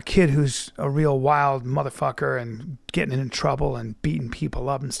a kid who's a real wild motherfucker and getting in trouble and beating people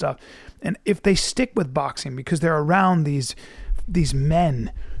up and stuff. And if they stick with boxing because they're around these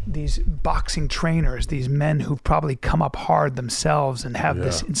men, these boxing trainers, these men who've probably come up hard themselves and have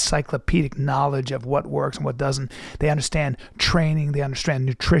this encyclopedic knowledge of what works and what doesn't. They understand training. They understand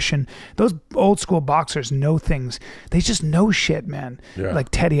nutrition. Those old school boxers know things. They just know shit, man. Yeah. Like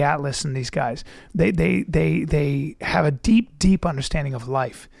Teddy Atlas and these guys. They have a deep understanding of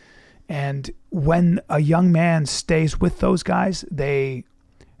life. And when a young man stays with those guys, they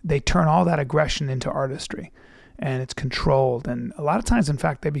turn all that aggression into artistry. And it's controlled. And a lot of times, in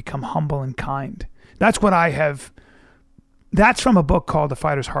fact, they become humble and kind. That's what I have. That's from a book called The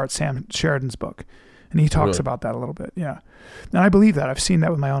Fighter's Heart, Sam Sheridan's book. And he talks about that a little bit. Yeah. And I believe that. I've seen that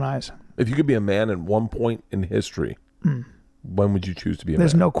with my own eyes. If you could be a man at one point in history, when would you choose to be a man?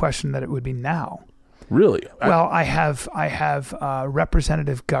 There's no question that it would be now. Really? Well, I have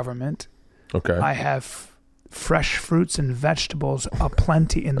representative government. Okay. I have fresh fruits and vegetables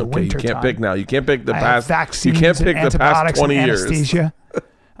aplenty in the winter you can't time. pick now. You can't pick the past. Vaccines, you can't pick the past 20 years. Anesthesia.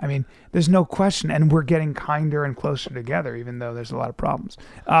 I mean, there's no question, and we're getting kinder and closer together, even though there's a lot of problems.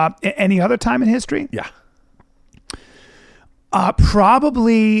 Any other time in history? Yeah.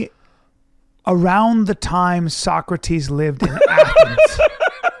 Probably around the time Socrates lived in Athens.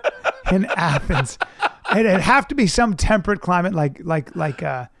 In Athens, it'd have to be some temperate climate,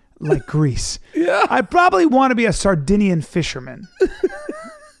 like Greece. Yeah. I probably want to be a Sardinian fisherman.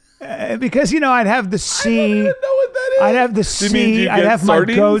 Because, I'd have the sea. I don't even know what that is. I'd have the sea. I'd have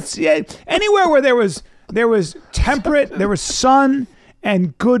sardines? My goats. Yeah. Anywhere where there was temperate, there was sun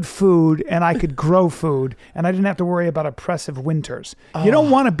and good food, and I could grow food, and I didn't have to worry about oppressive winters. You don't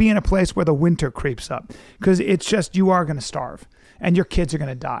want to be in a place where the winter creeps up, because it's just, you are going to starve, and your kids are going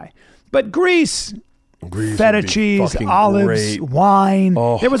to die. But Greece feta cheese, olives, wine.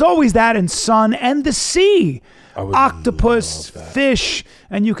 There was always that, in sun and the sea. Octopus, fish,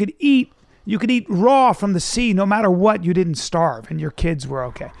 and you could eat raw from the sea no matter what. You didn't starve, and your kids were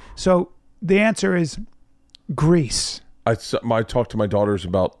okay. So the answer is Greece. I talked to my daughters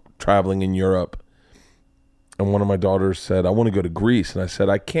about traveling in Europe, and one of my daughters said, I want to go to Greece. And I said,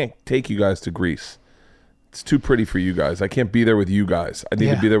 I can't take you guys to Greece. It's too pretty for you guys. I can't be there with you guys. I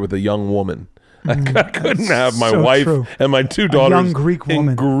need to be there with a young woman. I couldn't have my wife and my 2 daughters young Greek woman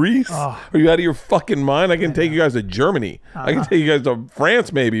in Greece. Oh. Are you out of your fucking mind? I can take you guys to Germany. I can take you guys to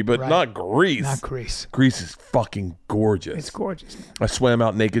France maybe, but not Greece. Not Greece. Greece is fucking gorgeous. It's gorgeous, man. I swam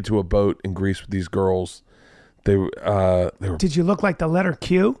out naked to a boat in Greece with these girls. They were. Did you look like the letter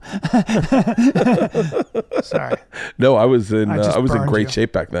Q? Sorry. No, I was in great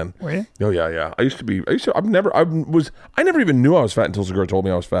shape back then. Were you? Oh yeah. I never even knew I was fat until the girl told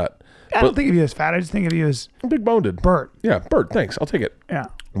me I was fat. I don't think of you as fat. I just think of you as big boned. Bert. Yeah, Bert. Thanks. I'll take it. Yeah.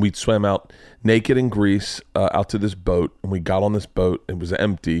 We swam out naked in Greece out to this boat, and we got on this boat. It was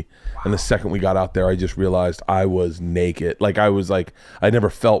empty, and the second we got out there, I just realized I was naked. I never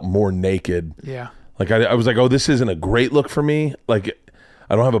felt more naked. Yeah. I was like, oh, this isn't a great look for me. Like,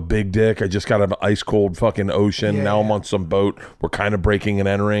 I don't have a big dick. I just got an ice cold fucking ocean. Yeah, now I'm on some boat. We're kind of breaking and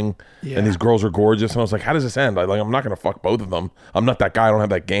entering. Yeah. And these girls are gorgeous. And I was like, how does this end? I'm not going to fuck both of them. I'm not that guy. I don't have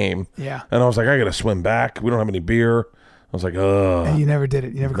that game. Yeah. And I was like, I got to swim back. We don't have any beer. I was like, ugh. And you never did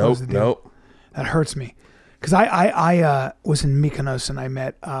it. You never closed the deal. Nope. That hurts me. Because I was in Mykonos and I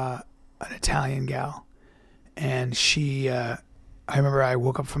met an Italian gal. And she, I remember I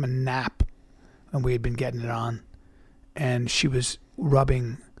woke up from a nap and we had been getting it on. And she was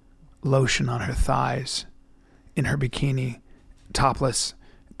rubbing lotion on her thighs in her bikini, topless,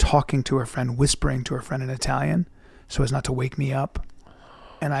 talking to her friend, whispering to her friend in Italian so as not to wake me up.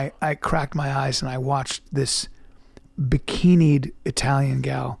 And I cracked my eyes and I watched this bikinied Italian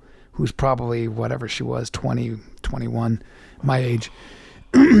gal who's probably whatever she was, 20, 21, my age.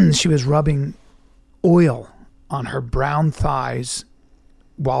 She was rubbing oil on her brown thighs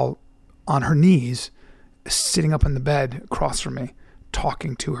while on her knees, sitting up in the bed across from me,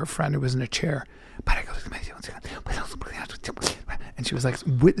 talking to her friend who was in a chair. And she was like,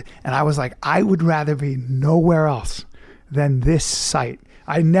 and I was like, I would rather be nowhere else than this site.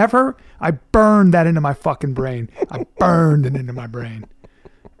 I burned that into my fucking brain. I burned it into my brain.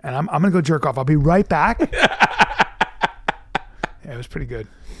 And I'm going to go jerk off. I'll be right back. Yeah, it was pretty good.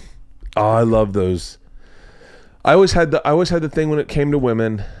 Oh, I love those. I always had the thing when it came to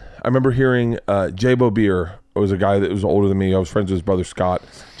women. I remember hearing Jay Bobeer was a guy that was older than me. I was friends with his brother Scott.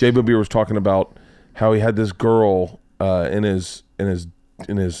 Jay Bobeer was talking about how he had this girl in his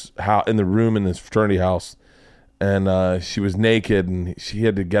house, in the room in his fraternity house, and she was naked, and he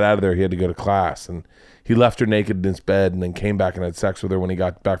had to get out of there. He had to go to class, and he left her naked in his bed, and then came back and had sex with her when he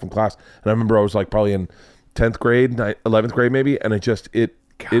got back from class. And I remember I was like probably in 10th grade, 11th grade maybe, and it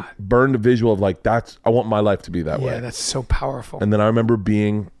burned a visual of I want my life to be that way. Yeah, that's so powerful. And then I remember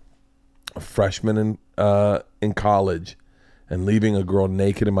being a freshman in college and leaving a girl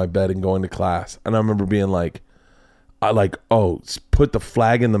naked in my bed and going to class. And I remember being put the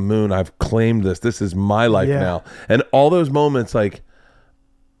flag in the moon. I've claimed this. This is my life now. And all those moments, I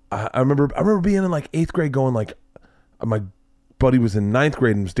remember being in 8th grade going my buddy was in 9th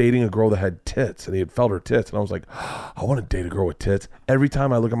grade and was dating a girl that had tits, and he had felt her tits, and I was like, I want to date a girl with tits. Every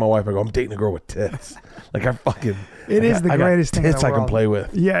time I look at my wife, I go, I'm dating a girl with tits. It is the greatest thing in the world. Tits I can play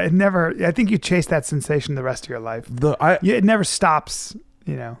with. Yeah, I think you chase that sensation the rest of your life. It never stops,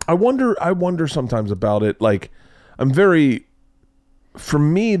 I wonder sometimes about it. For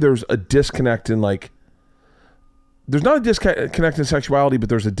me, there's a disconnect in there's not a disconnect in sexuality, but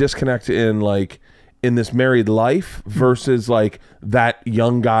there's a disconnect in this married life versus that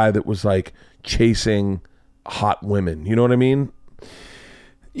young guy that was chasing hot women. You know what I mean?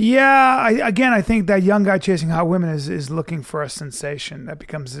 Yeah. I think that young guy chasing hot women is looking for a sensation that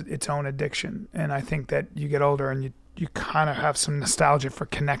becomes its own addiction. And I think that you get older and you kind of have some nostalgia for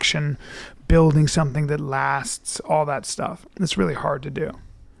connection, building something that lasts, all that stuff. It's really hard to do.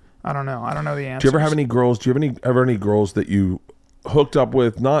 I don't know. I don't know the answer. Do you ever have any girls? Do you have any girls that you hooked up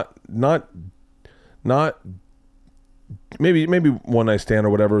with? Not maybe one night stand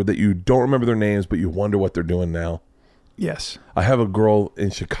or whatever, that you don't remember their names, but you wonder what they're doing now. Yes. I have a girl in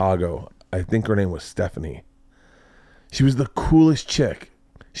Chicago. I think her name was Stephanie. She was the coolest chick.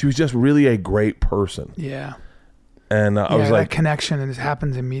 She was just really a great person. Yeah. And I was like, that connection, and it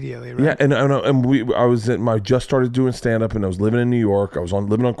happens immediately, right? Yeah, and I was I just started doing stand up, and I was living in New York. I was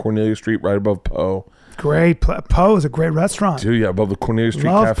living on Cornelia Street, right above Poe. Great. Poe is a great restaurant. Dude, yeah, above the Cornelia Street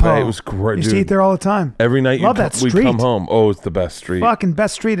Love Cafe. Poe. It was great. Used to eat there all the time. Every night we'd come home. Oh, it's the best street. Fucking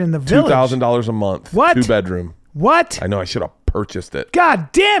best street in the village. $2,000 a month. What? 2-bedroom. What? I know. I should have purchased it. God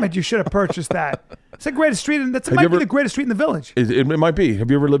damn it! You should have purchased that. It's the greatest street. That might be the greatest street in the village. It might be.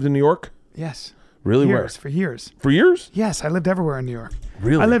 Have you ever lived in New York? Yes. Really? Years, for years. For years? Yes, I lived everywhere in New York.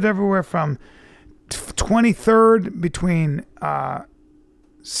 Really? I lived everywhere from 23rd between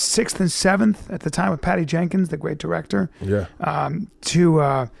 6th and 7th at the time with Patty Jenkins, the great director. Yeah. To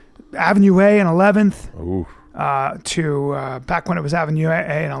Avenue A and 11th. Ooh. To back when it was Avenue A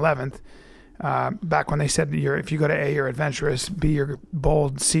and 11th. Back when they said if you go to A, you're adventurous, B, you're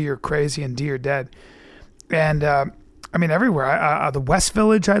bold, C, you're crazy, and D, you're dead. And I mean, everywhere. The West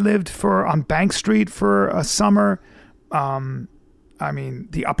Village I lived on Bank Street for a summer. I mean,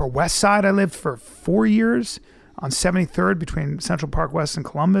 the Upper West Side I lived for 4 years on 73rd between Central Park West and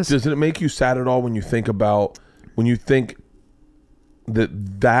Columbus. Doesn't it make you sad at all when you think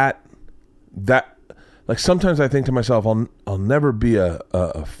that like sometimes I think to myself, I'll never be a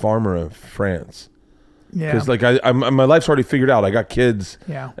farmer in France. Yeah. Because like my life's already figured out. I got kids.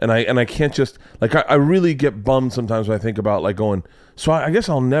 Yeah. And I can't just like I really get bummed sometimes when I think about like going. So I guess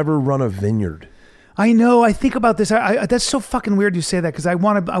I'll never run a vineyard. I know. I think about this. I that's so fucking weird you say that because I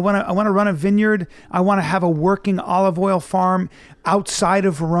want to run a vineyard. I want to have a working olive oil farm outside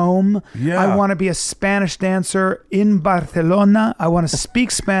of Rome. Yeah. I want to be a Spanish dancer in Barcelona. I want to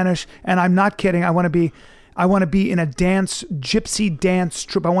speak Spanish, and I'm not kidding. I want to be in a gypsy dance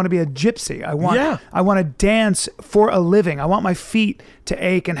troupe. I want to be a gypsy. I want to dance for a living. I want my feet to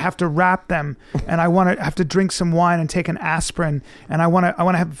ache and have to wrap them, and I want to have to drink some wine and take an aspirin. And I want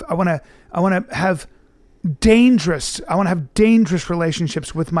to have dangerous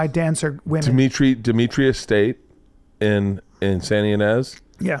relationships with my dancer women. Dimitri Estate in San Ynez.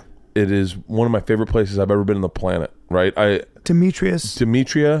 Yeah. It is one of my favorite places I've ever been on the planet. Right. Demetria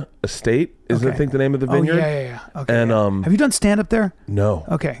Estate is I think the name of the vineyard. Oh, yeah. Okay. And have you done stand up there? No.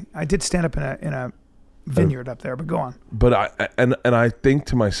 Okay. I did stand up in a vineyard up there, but go on. But I think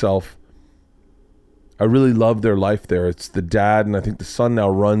to myself, I really love their life there. It's the dad, and I think the son now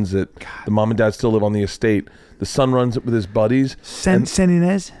runs it. God. The mom and dad still live on the estate. The son runs it with his buddies. San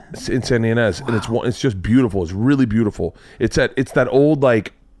Ynez? In San Ynez. Wow. And it's just beautiful. It's really beautiful. It's that old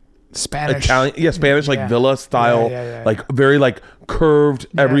like Spanish, Italian, Spanish like villa style, like very like curved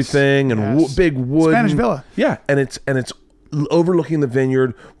everything and big wood Spanish villa. Yeah, and it's overlooking the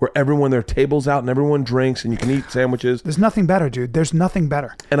vineyard where their tables out and everyone drinks and you can eat sandwiches. There's nothing better, dude. There's nothing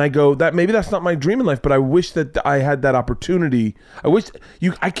better. And I go that maybe that's not my dream in life, but I wish that I had that opportunity. I wish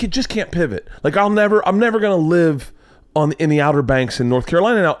just can't pivot. Like I'm never gonna live in the Outer Banks in North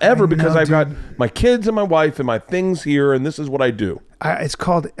Carolina now ever because I've got my kids and my wife and my things here, and this is what I do. It's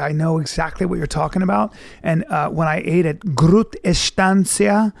called, I know exactly what you're talking about. And when I ate at Grut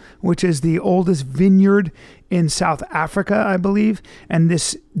Estancia, which is the oldest vineyard in South Africa, I believe, and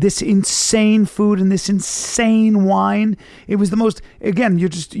this insane food and this insane wine, it was the most, again,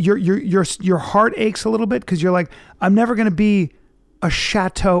 your heart aches a little bit because you're like, I'm never going to be a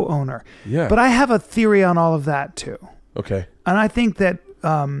chateau owner. Yeah. But I have a theory on all of that too. Okay. And I think that,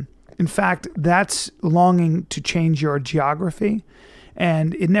 in fact, that's longing to change your geography.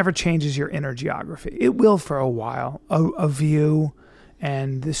 And it never changes your inner geography. It will for a while. A view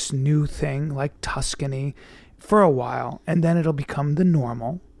and this new thing like Tuscany for a while. And then it'll become the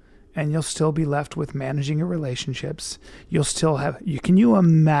normal. And you'll still be left with managing your relationships. You'll still have... Can you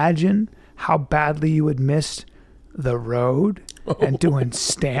imagine how badly you would miss the road and doing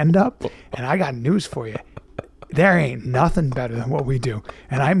stand-up? And I got news for you. There ain't nothing better than what we do.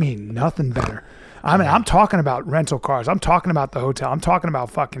 And I mean nothing better. I mean, I'm talking about rental cars. I'm talking about the hotel. I'm talking about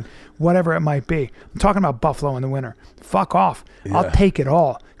fucking whatever it might be. I'm talking about Buffalo in the winter. Fuck off. Yeah. I'll take it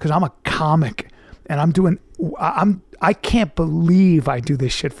all because I'm a comic and I can't believe I do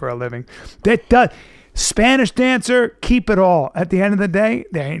this shit for a living. That does. Spanish dancer, keep it all. At the end of the day,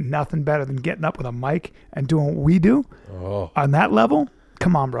 there ain't nothing better than getting up with a mic and doing what we do on that level.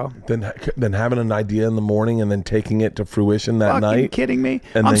 Come on, bro. Then having an idea in the morning and then taking it to fruition that night. Are you kidding me?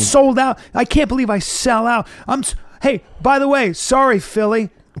 I'm sold out. I can't believe I sell out. Hey, by the way, sorry, Philly.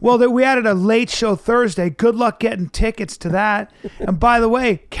 Well, we added a late show Thursday. Good luck getting tickets to that. And by the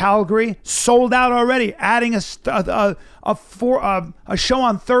way, Calgary sold out already. Adding a show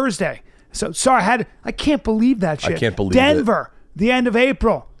on Thursday. So sorry, I can't believe that shit. I can't believe Denver, the end of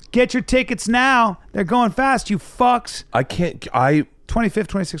April. Get your tickets now. They're going fast, you fucks. 25th,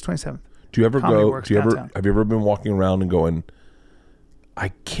 26th, 27th. Do you ever have you ever been walking around and going, I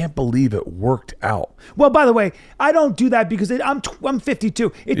can't believe it worked out? Well, by the way, I don't do that because I'm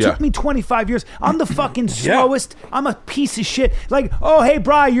 52. It took me 25 years. I'm the fucking slowest. I'm a piece of shit. Like, oh, hey,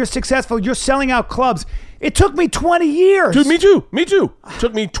 Bryan, you're successful. You're selling out clubs. It took me 20 years. Dude, me too.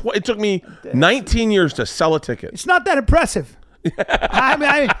 It took me 19 years to sell a ticket. It's not that impressive. I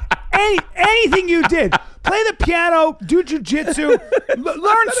mean, anything you did. Play the piano, do jujitsu,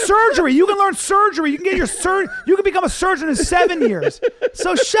 learn surgery. You can learn surgery. You can get your you can become a surgeon in 7 years.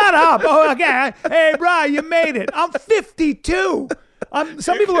 So shut up. Oh, okay. Hey, Brian, you made it. I'm 52.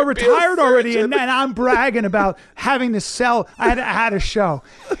 Some people are retired already, and I'm bragging about having to sell. I had a show.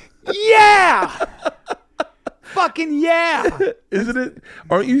 Yeah. Fucking yeah. Isn't it?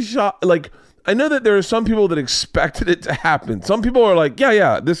 Aren't you shocked? Like, I know that there are some people that expected it to happen. Some people are like,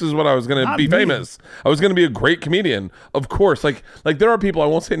 yeah, this is what I was going to be famous. I was going to be a great comedian. Of course. Like there are people, I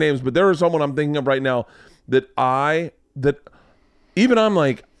won't say names, but there is someone I'm thinking of right now that even I'm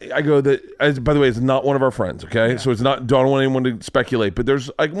like, I go that, by the way, it's not one of our friends. Okay. Yeah. So it's not, don't want anyone to speculate, but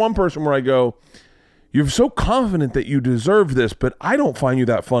there's like one person where I go, you're so confident that you deserve this, but I don't find you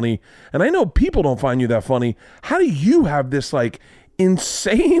that funny. And I know people don't find you that funny. How do you have this like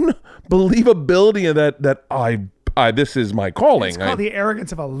insane believability of that I this is my calling? It's called the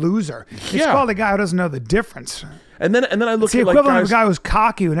arrogance of a loser. It's called a guy who doesn't know the difference. And then I look it's the equivalent of a guy who's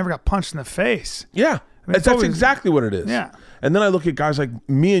cocky who never got punched in the face. Yeah. I mean, that's exactly what it is. Yeah. And then I look at guys like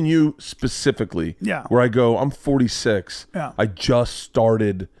me and you specifically, where I go, I'm 46. Yeah. I just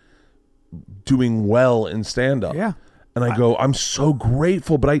started doing well in stand-up. Yeah. And I go, I'm so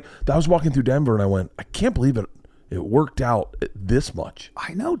grateful. But I was walking through Denver and I went, I can't believe it worked out this much.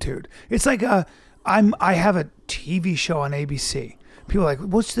 I know, dude. It's like I have a TV show on ABC. People are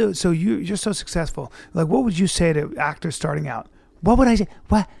like, so you're so successful. Like, what would you say to actors starting out? What would I say?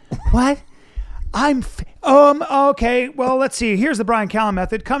 What? Okay, well, let's see. Here's the Bryan Callen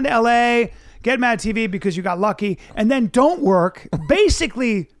method. Come to LA, get Mad TV because you got lucky, and then don't work.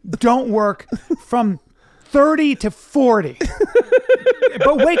 Basically, don't work from 30 to 40.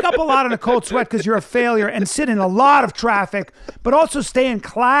 But wake up a lot in a cold sweat because you're a failure and sit in a lot of traffic, but also stay in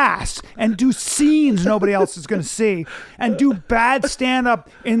class and do scenes nobody else is going to see and do bad stand-up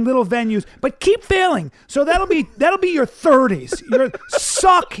in little venues, but keep failing. So that'll be your 30s. You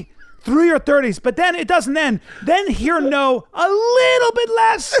suck through your 30s, but then it doesn't end. Then hear no a little bit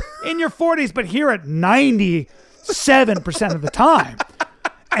less in your 40s, but hear it 97% of the time.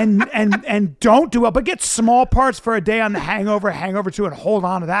 And don't do it, but get small parts for a day on The Hangover 2, and hold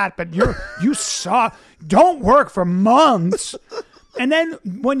on to that. But you suck. Don't work for months. And then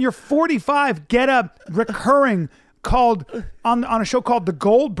when you're 45, get a recurring called on a show called The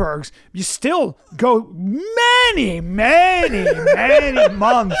Goldbergs. You still go many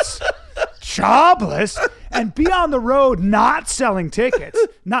months jobless and be on the road not selling tickets.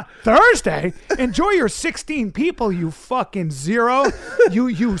 Not Thursday. Enjoy your 16 people, you fucking zero.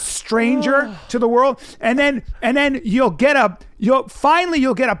 You stranger to the world. And then you'll get a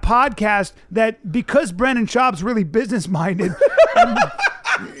podcast that, because Brendan Schaub's really business minded,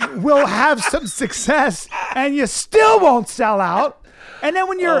 will have some success, and you still won't sell out. And then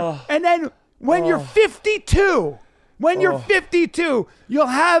when you're 52, you'll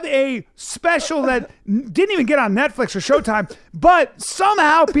have a special that didn't even get on Netflix or Showtime, but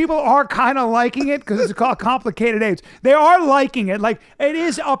somehow people are kind of liking it because it's called Complicated Apes. They are liking it. Like, it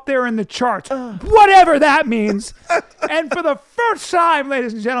is up there in the charts, whatever that means. And for the first time,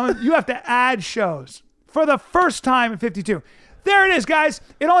 ladies and gentlemen, you have to add shows. For the first time at 52. There it is, guys.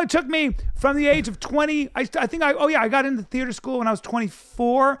 It only took me from the age of 20. I got into theater school when I was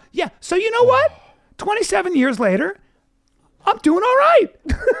 24. Yeah. So you know what? 27 years later, I'm doing all right.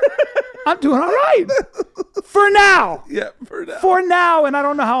 For now. Yeah, for now. For now, and I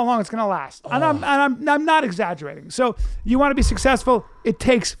don't know how long it's going to last. And I'm not exaggerating. So you want to be successful, it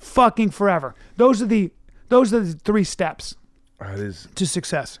takes fucking forever. Those are the 3 steps. That is to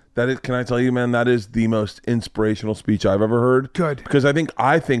success. That is, can I tell you, man, that is the most inspirational speech I've ever heard. Good. Because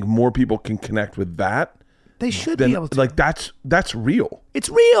I think more people can connect with that. They should be able to. Like, that's real. It's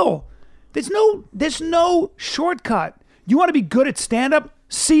real. There's no shortcut. You want to be good at stand-up?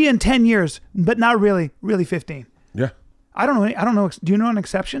 See you in 10 years, but not really 15. Yeah. I don't know. Do you know an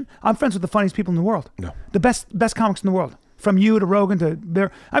exception? I'm friends with the funniest people in the world. No. The best comics in the world. From you to Rogan to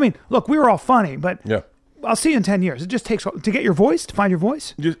there. I mean, look, we were all funny, but yeah. I'll see you in 10 years. It just takes to get your voice, to find your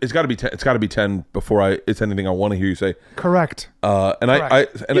voice. It's got to be 10. It's got to be 10 before it's anything I want to hear you say. Correct.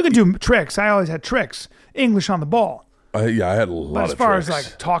 Correct. You can do tricks. I always had tricks. English on the ball. I had a lot of tricks. But as far as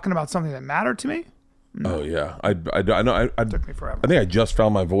like talking about something that mattered to me. No. Oh yeah, I know. It took me forever. I think I just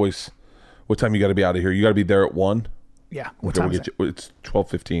found my voice. What time you got to be out of here? You got to be there at 1. Yeah. What time is it? It's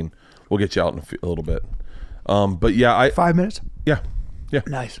 12:15. We'll get you out in a little bit. But yeah, 5 minutes. Yeah.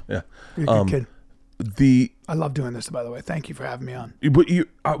 Nice. Yeah. You're a good kid. I love doing this, by the way. Thank you for having me on. But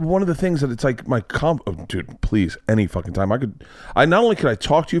one of the things that it's like my dude, please, any fucking time I not only could I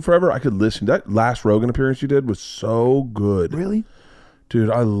talk to you forever, I could listen. That last Rogan appearance you did was so good. Really?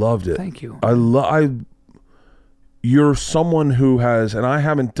 Dude, I loved it. Thank you. you're someone who has, and I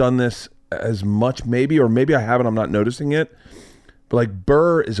haven't done this as much maybe, or maybe I haven't, I'm not noticing it, but like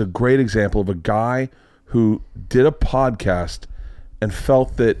Burr is a great example of a guy who did a podcast and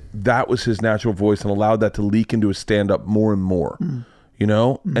felt that that was his natural voice and allowed that to leak into his stand-up more and more, you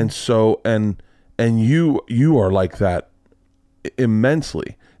know? And so, and you are like that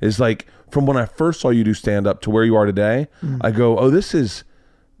immensely. It's like, from when I first saw you do stand-up to where you are today, I go, oh,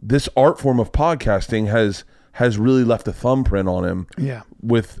 this art form of podcasting has really left a thumbprint on him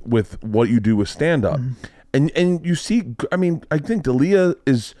with what you do with stand-up. And you see, I mean, I think D'Elia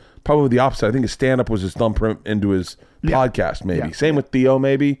is probably the opposite. I think his stand-up was his thumbprint into his podcast, maybe. Yeah. Same with Theo,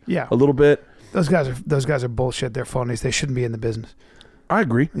 maybe. Yeah. A little bit. Those guys are bullshit. They're phonies. They shouldn't be in the business. I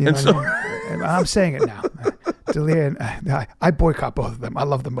agree. You know And so, I mean? I'm saying it now. Delia and I boycott both of them. I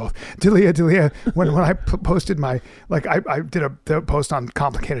love them both. Delia, when I posted my, like, I did a post on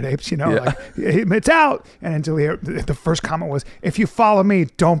Complicated Apes, you know, like, it's out. And then Delia, the first comment was, if you follow me,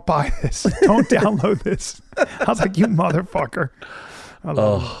 don't buy this. Don't download this. I was like, you motherfucker.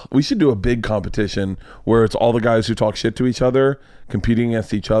 we should do a big competition where it's all the guys who talk shit to each other competing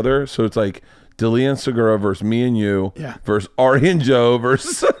against each other. So it's like Delia and Segura versus me and you versus Ari and Joe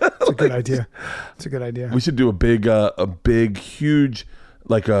versus. It's a good idea. It's a good idea. We should do a big, huge,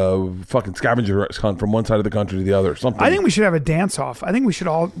 like a fucking scavenger hunt from one side of the country to the other. Something. I think we should have a dance off. I think we should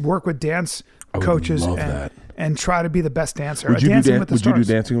all work with dance coaches love that. and try to be the best dancer. Would you do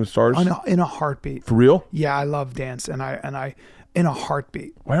Dancing with Stars? In a heartbeat. For real? Yeah, I love dance, and I in a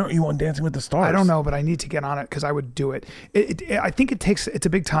heartbeat. Why aren't you on Dancing with the Stars? I don't know, but I need to get on it because I would do it. I think it's a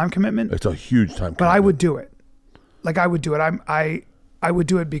big time commitment. It's a huge time commitment. But I would do it. Like, I would do it. I would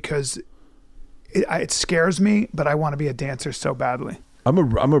do it because it scares me, but I want to be a dancer so badly. I'm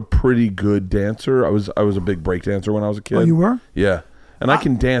a pretty good dancer. I was a big break dancer when I was a kid. Oh, you were? Yeah. And I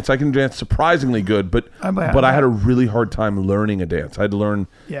can dance. I can dance surprisingly good, but I had a really hard time learning a dance. I had to learn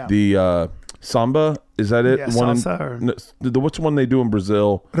the samba. Is that it? Yeah, salsa. What's the one they do in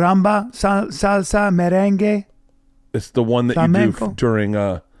Brazil? Ramba, salsa, merengue. It's the one that flamenco. You do during.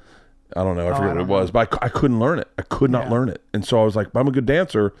 I don't know. I forget what it was, but I couldn't learn it. I could not learn it, and so I was like, I'm a good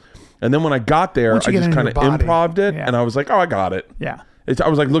dancer. And then when I got there, I just kind of improv'd it, and I was like, oh, I got it. Yeah. I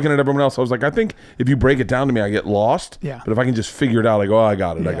was like looking at everyone else. I was like, I think if you break it down to me, I get lost. Yeah. But if I can just figure it out, I go, oh, I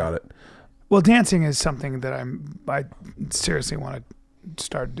got it. I got it. Well, dancing is something that I seriously want to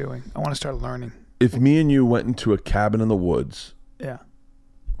start doing. I want to start learning. If me and you went into a cabin in the woods, and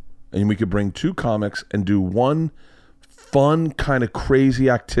we could bring two comics and do one fun kind of crazy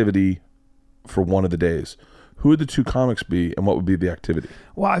activity for one of the days, who would the two comics be, and what would be the activity?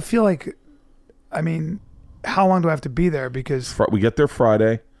 Well, I feel like, I mean, how long do I have to be there? Because we get there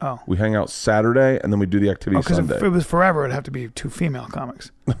Friday. Oh. We hang out Saturday, and then we do the activity Sunday. Because if it was forever, it'd have to be two female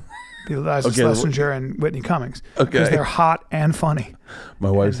comics. Be Liza Schlesinger and Whitney Cummings. Okay. Because they're hot and funny. My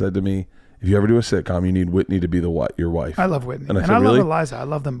wife said to me, if you ever do a sitcom, you need Whitney to be your wife. I love Whitney. And I love Eliza. I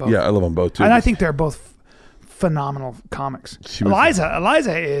love them both. Yeah, I love them both too. And I think they're both phenomenal comics.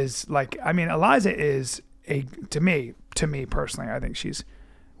 Eliza is like, I mean, Eliza is to me personally, I think she's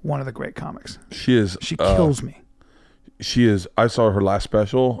one of the great comics. She is. She kills me. She is. I saw her last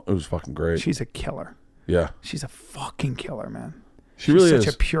special. It was fucking great. She's a killer. Yeah. She's a fucking killer, man. She's really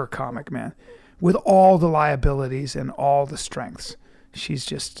such a pure comic, man. With all the liabilities and all the strengths.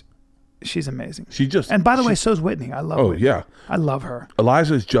 She's amazing. And by the way, so's Whitney. I love Whitney. Yeah. I love her.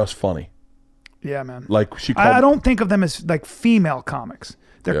 Eliza is just funny. Yeah, man. Like I don't think of them as like female comics.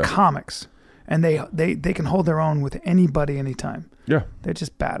 They're comics. And they can hold their own with anybody anytime. Yeah. They're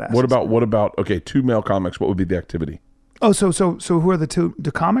just badass. What about two male comics, what would be the activity? Oh, so who are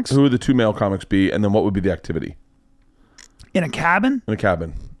the comics? Who would the two male comics be, and then what would be the activity? In a cabin? In a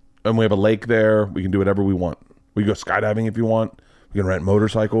cabin. And we have a lake there. We can do whatever we want. We can go skydiving if you want. We can rent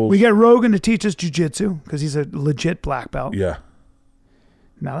motorcycles. We get Rogan to teach us jiu-jitsu because he's a legit black belt. Yeah.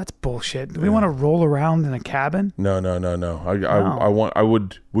 No, that's bullshit. Do we want to roll around in a cabin? No.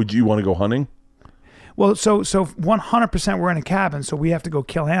 Would you want to go hunting? Well, so 100% we're in a cabin, so we have to go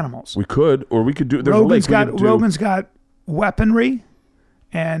kill animals. We could, or we could do. Rogan's got weaponry,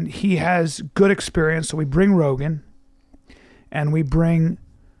 and he has good experience. So we bring Rogan, and we bring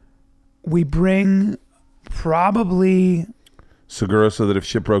probably Segura, so that if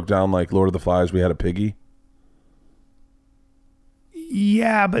shit broke down like Lord of the Flies, we had a piggy.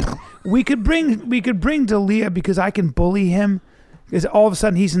 Yeah, but we could bring D'Elia because I can bully him. Because all of a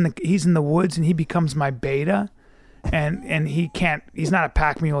sudden he's in the woods and he becomes my beta, and he's not a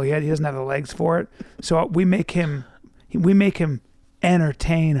pack mule yet. He doesn't have the legs for it. So we make him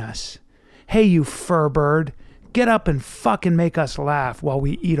entertain us. Hey, you fur bird, get up and fucking make us laugh while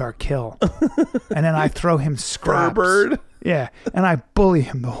we eat our kill. And then I throw him scraps. Bird. Yeah, and I bully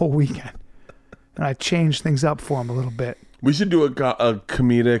him the whole weekend. And I change things up for him a little bit. We should do a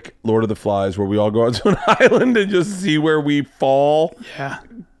comedic Lord of the Flies where we all go out to an island and just see where we fall. Yeah.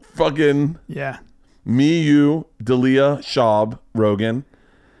 Fucking Yeah. me, you, Dalia, Shab, Rogan,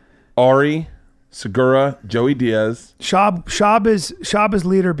 Ari, Segura, Joey Diaz. Shab is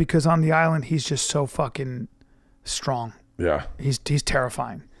leader because on the island he's just so fucking strong. Yeah. He's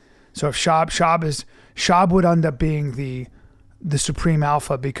terrifying. So if Shab would end up being the supreme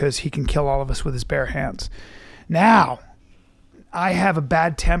alpha because he can kill all of us with his bare hands. Now, I have a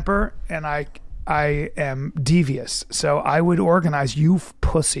bad temper and I am devious. So I would organize you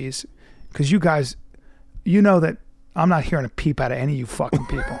pussies, because you guys, you know that I'm not hearing a peep out of any of you fucking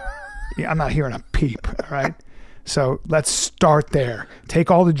people. Yeah, I'm not hearing a peep, all right? So let's start there. Take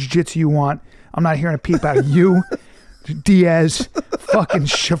all the jiu-jitsu you want. I'm not hearing a peep out of you, Diaz, fucking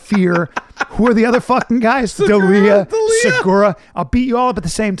Shafir. Who are the other fucking guys? Dalia, Segura. I'll beat you all up at the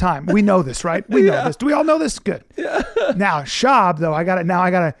same time. We know this, right? We know this. Do we all know this? Good. Yeah. Now, Shab, though, I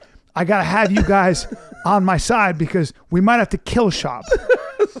gotta have you guys on my side because we might have to kill Shab.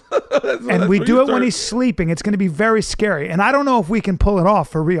 And we do it when he's sleeping. It's going to be very scary. And I don't know if we can pull it off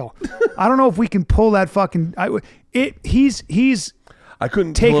for real. I don't know if we can pull that fucking. He's I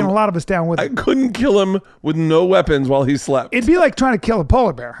couldn't taking a lot of us down with it. I couldn't kill him with no weapons while he slept. It'd be like trying to kill a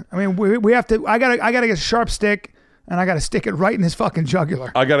polar bear. I mean, we have to. I gotta get a sharp stick and I gotta stick it right in his fucking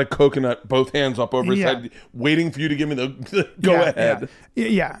jugular. I got a coconut, both hands up over his head, waiting for you to give me the go ahead.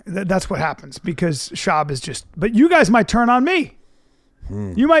 Yeah, that's what happens because Shab is just. But you guys might turn on me.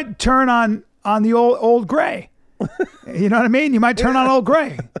 You might turn on the old gray. You know what I mean? You might turn on old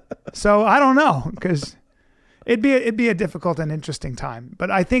gray. So I don't know because. It'd be a difficult and interesting time,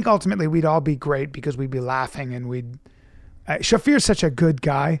 but I think ultimately we'd all be great because we'd be laughing and we'd. Shafir's such a good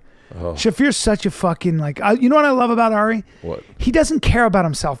guy. Oh. Shafir's such a fucking you know what I love about Ari? What? He doesn't care about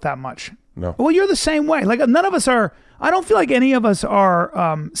himself that much. No. Well, you're the same way. Like none of us are. I don't feel like any of us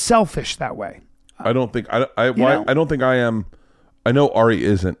are selfish that way. I don't think I don't think I am. I know Ari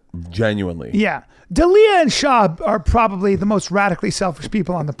isn't genuinely. Yeah. Dalia and Shab are probably the most radically selfish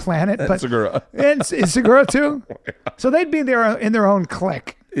people on the planet. And but Segura. And Segura too? So they'd be in their own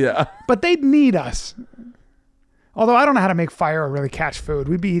clique. Yeah. But they'd need us. Although I don't know how to make fire or really catch food.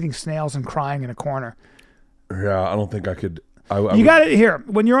 We'd be eating snails and crying in a corner. Yeah, I don't think I could. You got it here.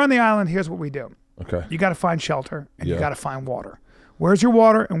 When you're on the island, here's what we do. Okay. You got to find shelter and you got to find water. Where's your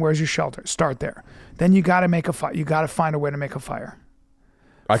water and where's your shelter? Start there. Then you got to make a fire. You got to find a way to make a fire.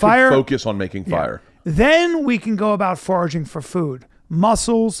 I can focus on making fire. Then we can go about foraging for food.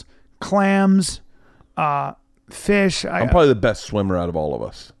 Mussels, clams, fish. I'm probably the best swimmer out of all of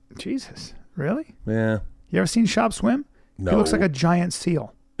us. Jesus. Really? Yeah. You ever seen Shab swim? No. He looks like a giant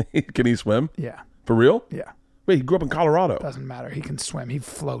seal. Can he swim? Yeah. For real? Yeah. Wait, he grew up in Colorado. Doesn't matter. He can swim. He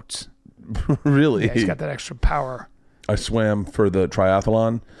floats. Really? Yeah, he's got that extra power. I swam for the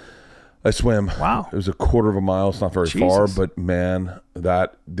triathlon. I swam. Wow. It was a quarter of a mile. It's not very far, but man,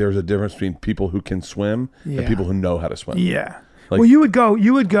 there's a difference between people who can swim and people who know how to swim. Yeah. Well, you would go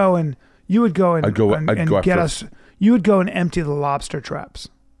and get us. You would go and empty the lobster traps.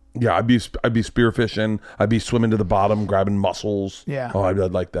 Yeah, I'd be spearfishing. I'd be swimming to the bottom, grabbing mussels. Yeah. Oh, I'd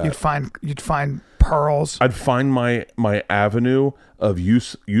like that. You'd find pearls. I'd find my avenue of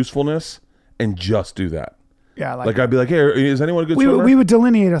usefulness and just do that. Yeah, I'd be like, hey, is anyone a good swimmer? We would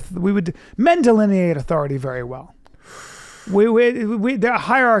delineate. Men delineate authority very well. The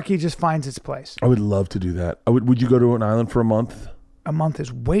hierarchy just finds its place. I would love to do that. Would you go to an island for a month? A month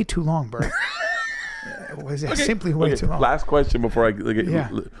is way too long, Bert. Simply way too long. Last question before I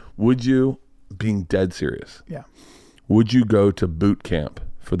would you, being dead serious? Yeah. Would you go to boot camp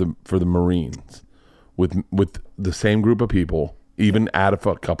for the Marines with the same group of people, even add a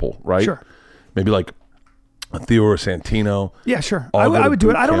couple, right? Sure. Maybe like Theo or Santino. Yeah, sure. I would do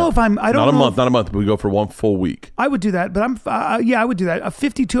it. I don't know if I'm. I don't know. Not a month. But we go for one full week. I would do that, but I would do that. A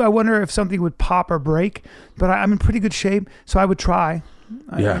 52. I wonder if something would pop or break, but I'm in pretty good shape, so I would try.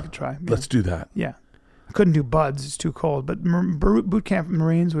 I could try. Yeah. Let's do that. Yeah. I couldn't do buds. It's too cold. But boot camp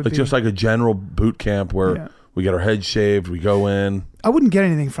Marines would be just like a general boot camp where we get our heads shaved. We go in. I wouldn't get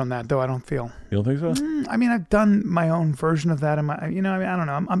anything from that, though. I don't feel. You don't think so? I mean, I've done my own version of that. I mean, I don't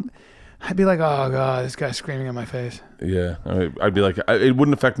know. I'd be like, oh God, this guy's screaming in my face. Yeah, I'd be like, it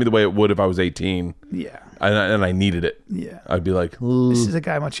wouldn't affect me the way it would if I was 18. Yeah, and I needed it. Yeah, I'd be like, this is a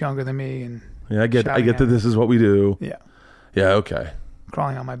guy much younger than me, and I get that this is what we do. Yeah, okay.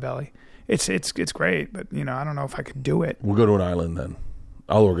 Crawling on my belly, it's great, but I don't know if I could do it. We'll go to an island then.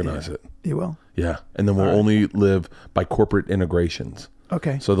 I'll organize it. You will? Yeah. And then we'll only live by corporate integrations.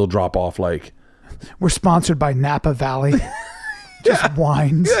 Okay. So they'll drop off like... We're sponsored by Napa Valley. Just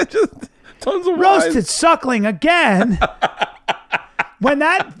wines. Yeah, just tons of Roasted wines. suckling again. When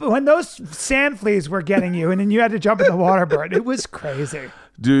those sand fleas were getting you and then you had to jump in the water, Bert, it was crazy.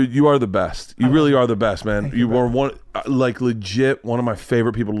 Dude, you are the best. You really are the best, man. Thank You you, are legit one of my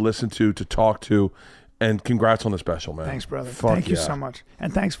favorite people to listen to talk to. And congrats on the special, man. Thanks, brother. Fuck Thank you yeah. so much.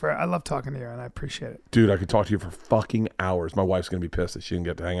 And thanks I love talking to you, and I appreciate it. Dude, I could talk to you for fucking hours. My wife's going to be pissed that she didn't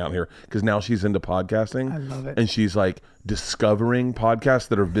get to hang out here because now she's into podcasting. I love it. And she's like discovering podcasts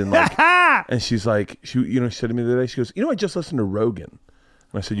that have been like, and she's like, she said to me the other day, she goes, I just listened to Rogan.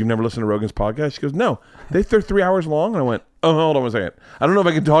 And I said, you've never listened to Rogan's podcast? She goes, no. They're 3 hours long. And I went, oh, hold on a second. I don't know if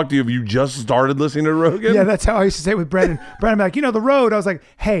I can talk to you if you just started listening to Rogan. Yeah, that's how I used to say it with Brendan. Brendan be like, the road. I was like,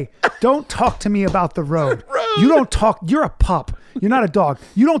 hey, don't talk to me about the road. You don't talk. You're a pup. You're not a dog.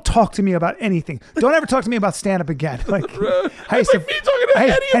 You don't talk to me about anything. Don't ever talk to me about stand-up again. Like, I used like me talking to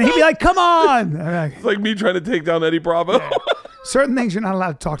Eddie and he'd about- be like, come on. It's like me trying to take down Eddie Bravo. Yeah. Certain things you're not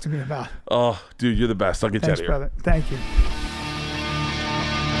allowed to talk to me about. Oh, dude, you're the best. I'll get Thanks, you out of here. brother. Thank you.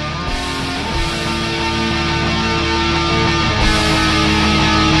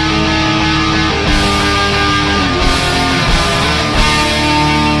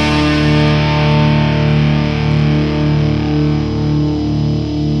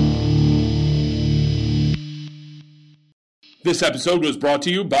 This episode was brought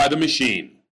to you by The Machine.